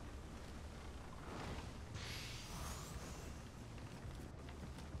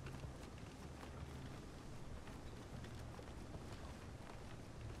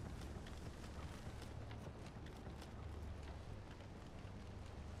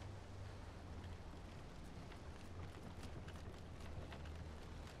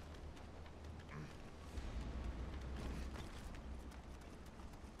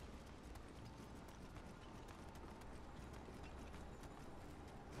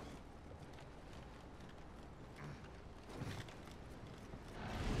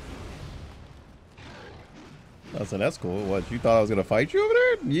 I said, that's cool. What, you thought I was gonna fight you over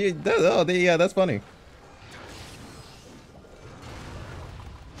there? Yeah, yeah, that's funny.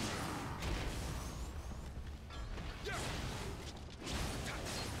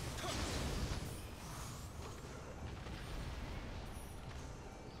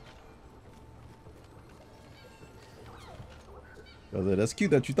 I was like, that's cute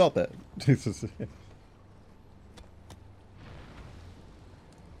that you thought that.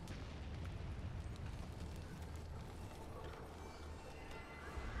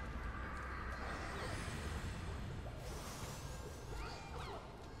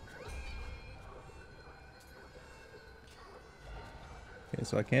 Okay,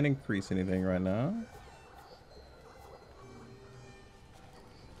 so I can't increase anything right now.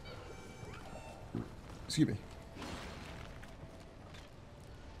 Excuse me.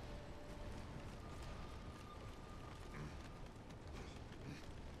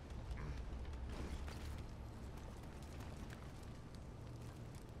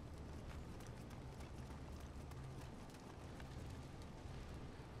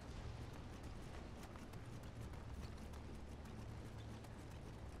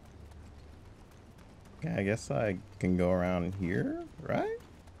 Okay, I guess I can go around here, right?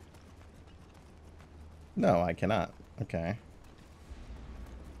 No, I cannot. Okay.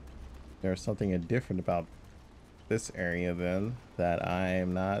 There's something different about this area then that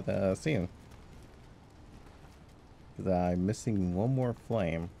I'm not seeing. Because I'm missing one more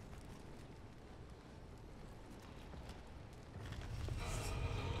flame.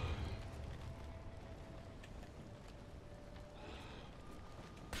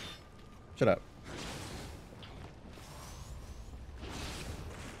 Shut up.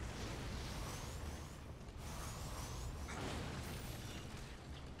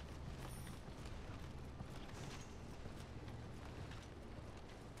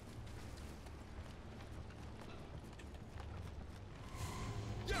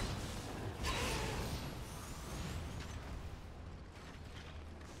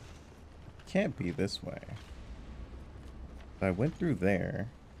 Can't be this way. If I went through there,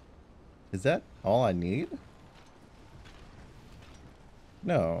 is that all I need?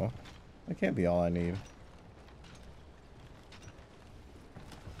 No, that can't be all I need.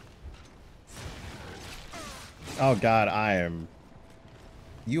 Oh god,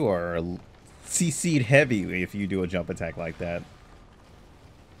 you are CC'd heavy if you do a jump attack like that.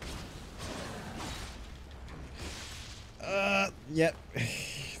 Yep.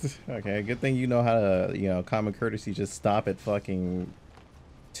 Okay, good thing you know how to, you know, common courtesy, just stop at fucking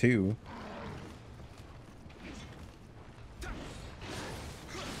 2.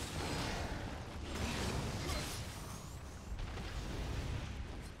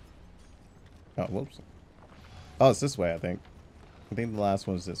 Oh, whoops. Oh, it's this way, I think. I think the last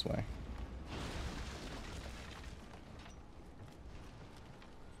one's this way.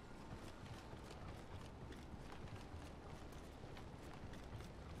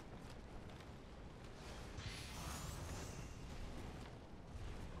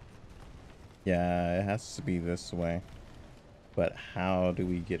 Yeah, it has to be this way. But how do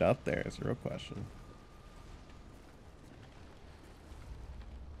we get up there is the real question.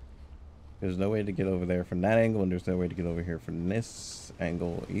 There's no way to get over there from that angle, and there's no way to get over here from this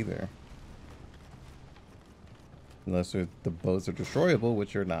angle either. Unless the boats are destroyable,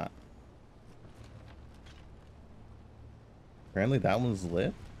 which are not. Apparently that one's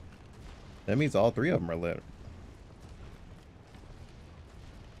lit. That means all three of them are lit.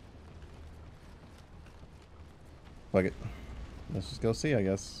 Fuck it. Let's just go see, I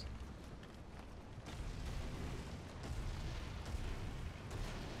guess.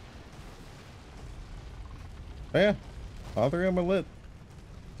 Oh yeah, all three of them are lit.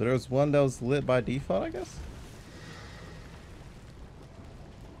 So there was one that was lit by default, I guess?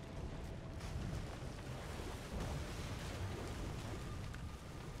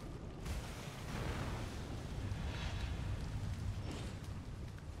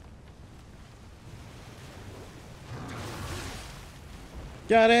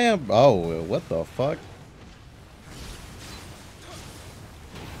 Goddamn! Oh, what the fuck?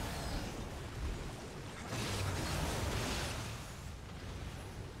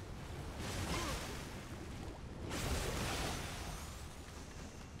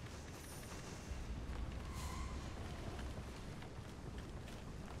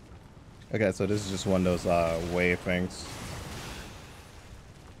 Okay, so this is just one of those wave things.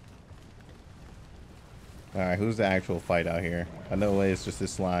 Alright, who's the actual fight out here? I know it's just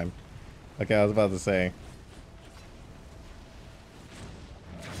this slime. Okay, I was about to say.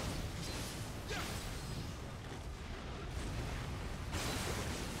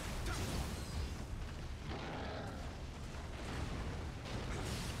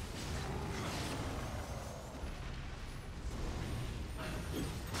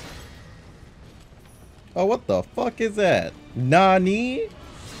 Oh, what the fuck is that? Nani?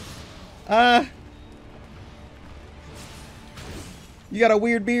 You got a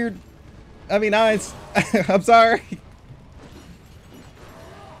weird beard. I mean, eyes. I'm sorry.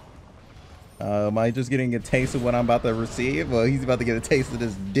 Am I just getting a taste of what I'm about to receive? Well, he's about to get a taste of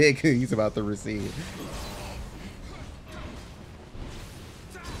this dick he's about to receive.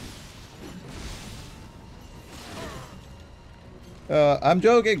 I'm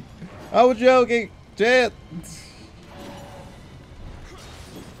joking. I was joking. Shit.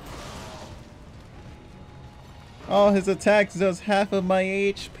 All his attacks does half of my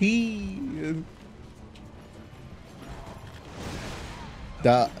HP.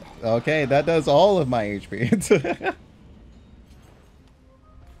 Okay, that does all of my HP.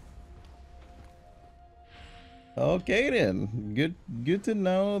 Okay then. Good to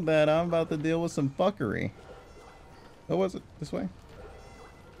know that I'm about to deal with some fuckery. Oh, was it this way?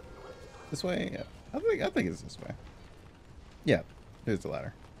 This way? Yeah. I think it's this way. Yeah, there's the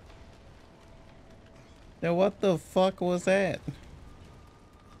ladder. Now what the fuck was that?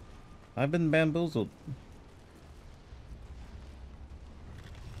 I've been bamboozled.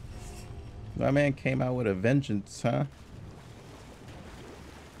 My man came out with a vengeance, huh?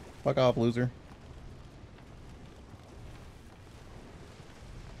 Fuck off, loser.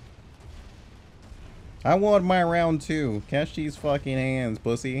 I want my round 2. Catch these fucking hands,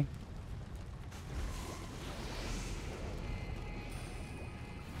 pussy.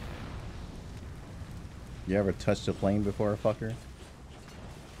 You ever touched a plane before, fucker?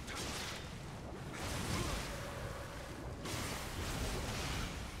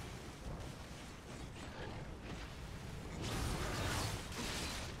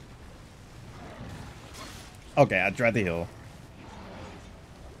 Okay, I tried the hill.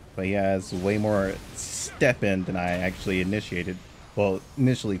 But he has way more step in than I actually initiated. Well,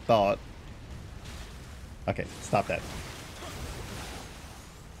 initially thought. Okay, stop that.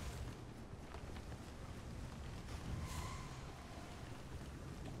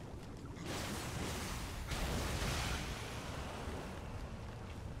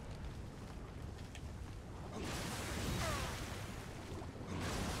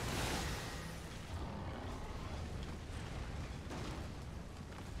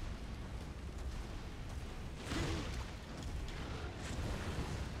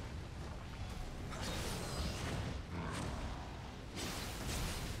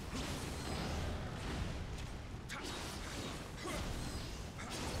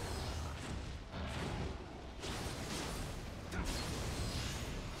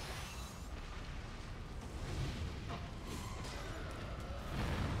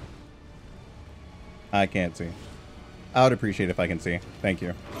 I can't see. I would appreciate if I can see. Thank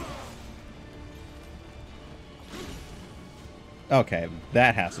you. Okay,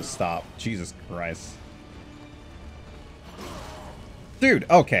 that has to stop. Jesus Christ. Dude,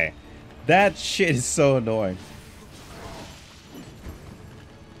 okay. That shit is so annoying.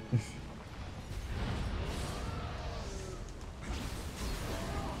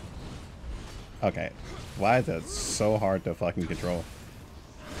 Okay. Why is that so hard to fucking control?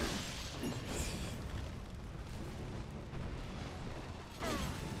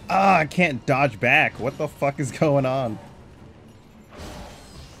 Ah, I can't dodge back. What the fuck is going on?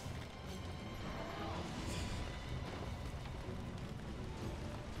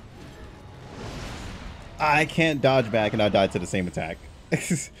 I can't dodge back and I died to the same attack.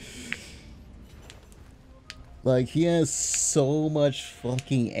 Like, he has so much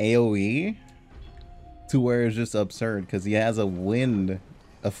fucking AoE to where it's just absurd because he has a wind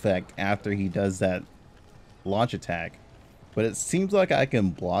effect after he does that launch attack. But it seems like I can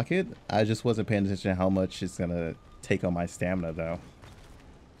block it. I just wasn't paying attention to how much it's gonna take on my stamina though.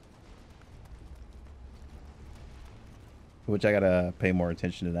 Which I gotta pay more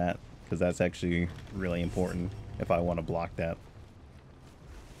attention to that because that's actually really important if I want to block that.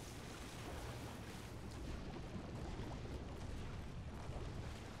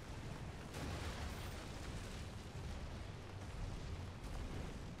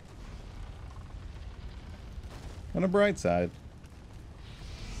 On the bright side,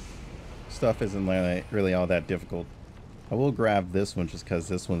 stuff isn't really all that difficult. I will grab this one just because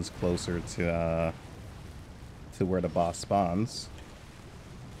this one's closer to where the boss spawns.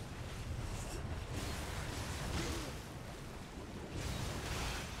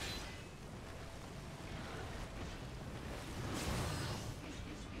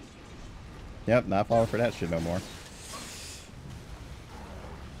 Yep, not falling for that shit no more.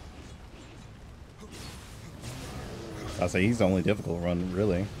 I'll say he's the only difficult run,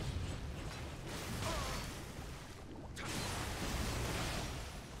 really.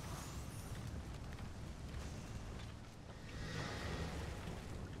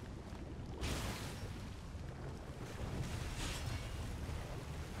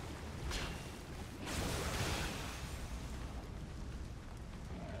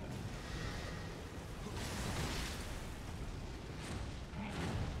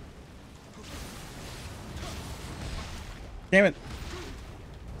 Damn it.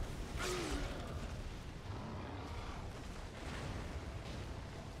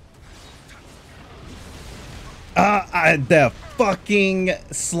 The fucking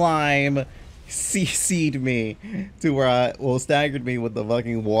slime CC'd me to where staggered me with the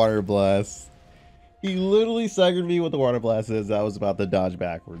fucking water blast. He literally staggered me with the water blast as I was about to dodge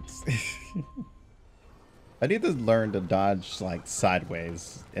backwards. I need to learn to dodge like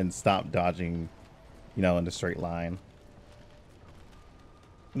sideways and stop dodging, you know, in the straight line.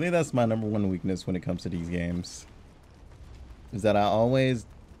 I think that's my #1 weakness when it comes to these games. Is that I always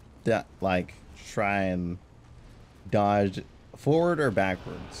like try and dodge forward or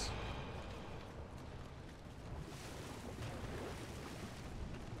backwards.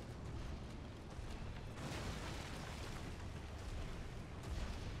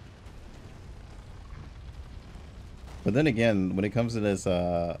 But then again, when it comes to this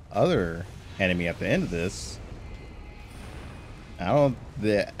other enemy at the end of this, I don't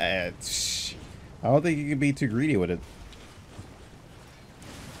think you can be too greedy with it.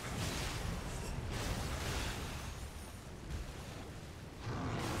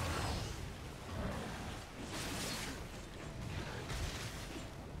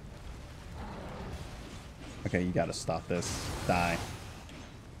 Okay, you gotta stop this. Die.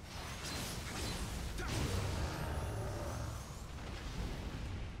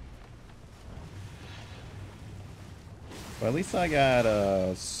 Well, at least I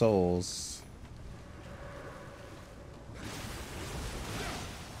got souls.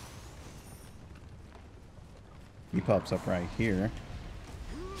 He pops up right here.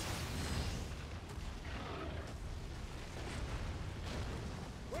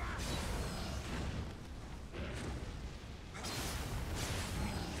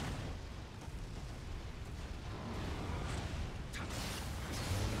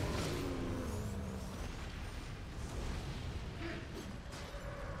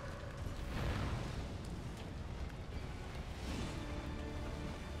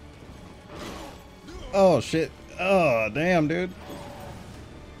 Oh shit. Oh damn, dude.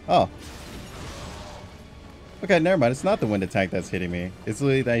 Oh. Okay, never mind. It's not the wind attack that's hitting me. It's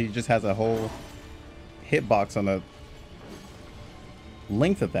literally that he just has a whole hitbox on the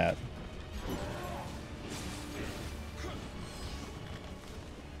length of that.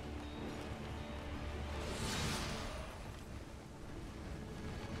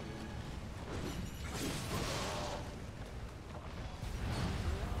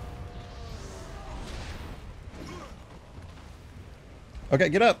 Okay,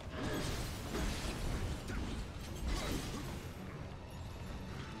 get up.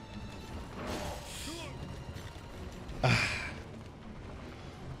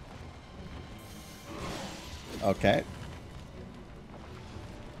 Okay.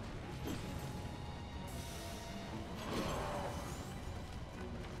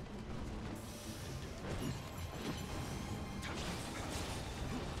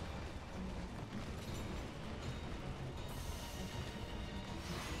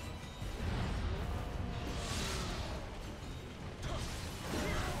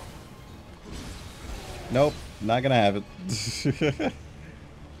 Nope, not gonna have it.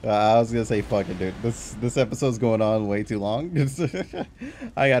 I was gonna say, fuck it, dude. This episode's going on way too long.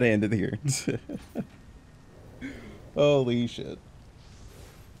 I gotta end it here. Holy shit.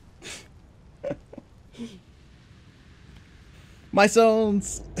 My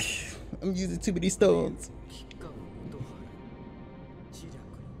stones! I'm using too many stones.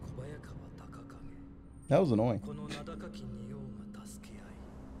 That was annoying.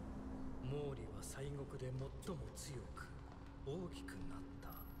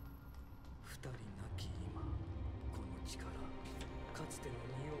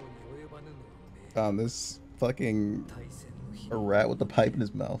 This fucking a rat with a pipe in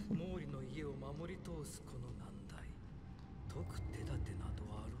his mouth.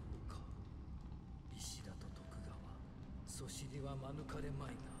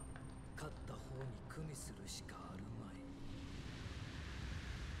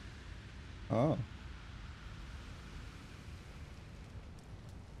 Oh.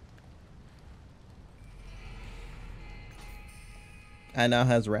 I now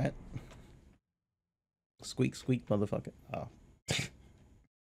has rat. Squeak, squeak, motherfucker. Oh.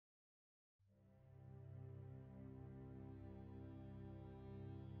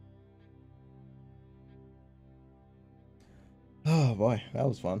 Oh boy, that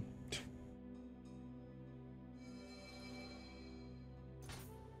was fun.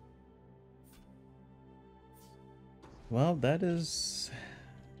 Well, that is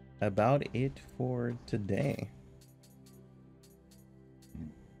about it for today.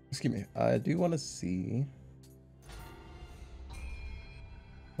 Excuse me. I do want to see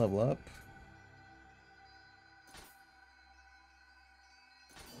level up.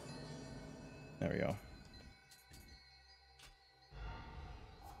 There we go.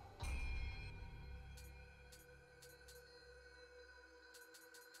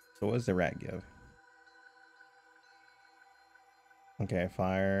 So what does the rat give? Okay,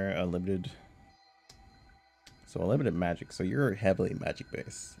 fire, unlimited. So unlimited magic. So you're heavily magic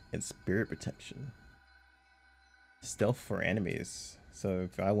based. And spirit protection. Stealth for enemies. So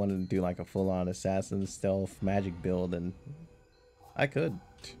if I wanted to do like a full-on assassin stealth magic build, then I could.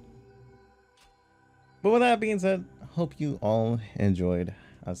 But with that being said, hope you all enjoyed.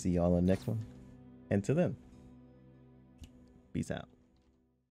 I'll see y'all in the next one. Until then, peace out.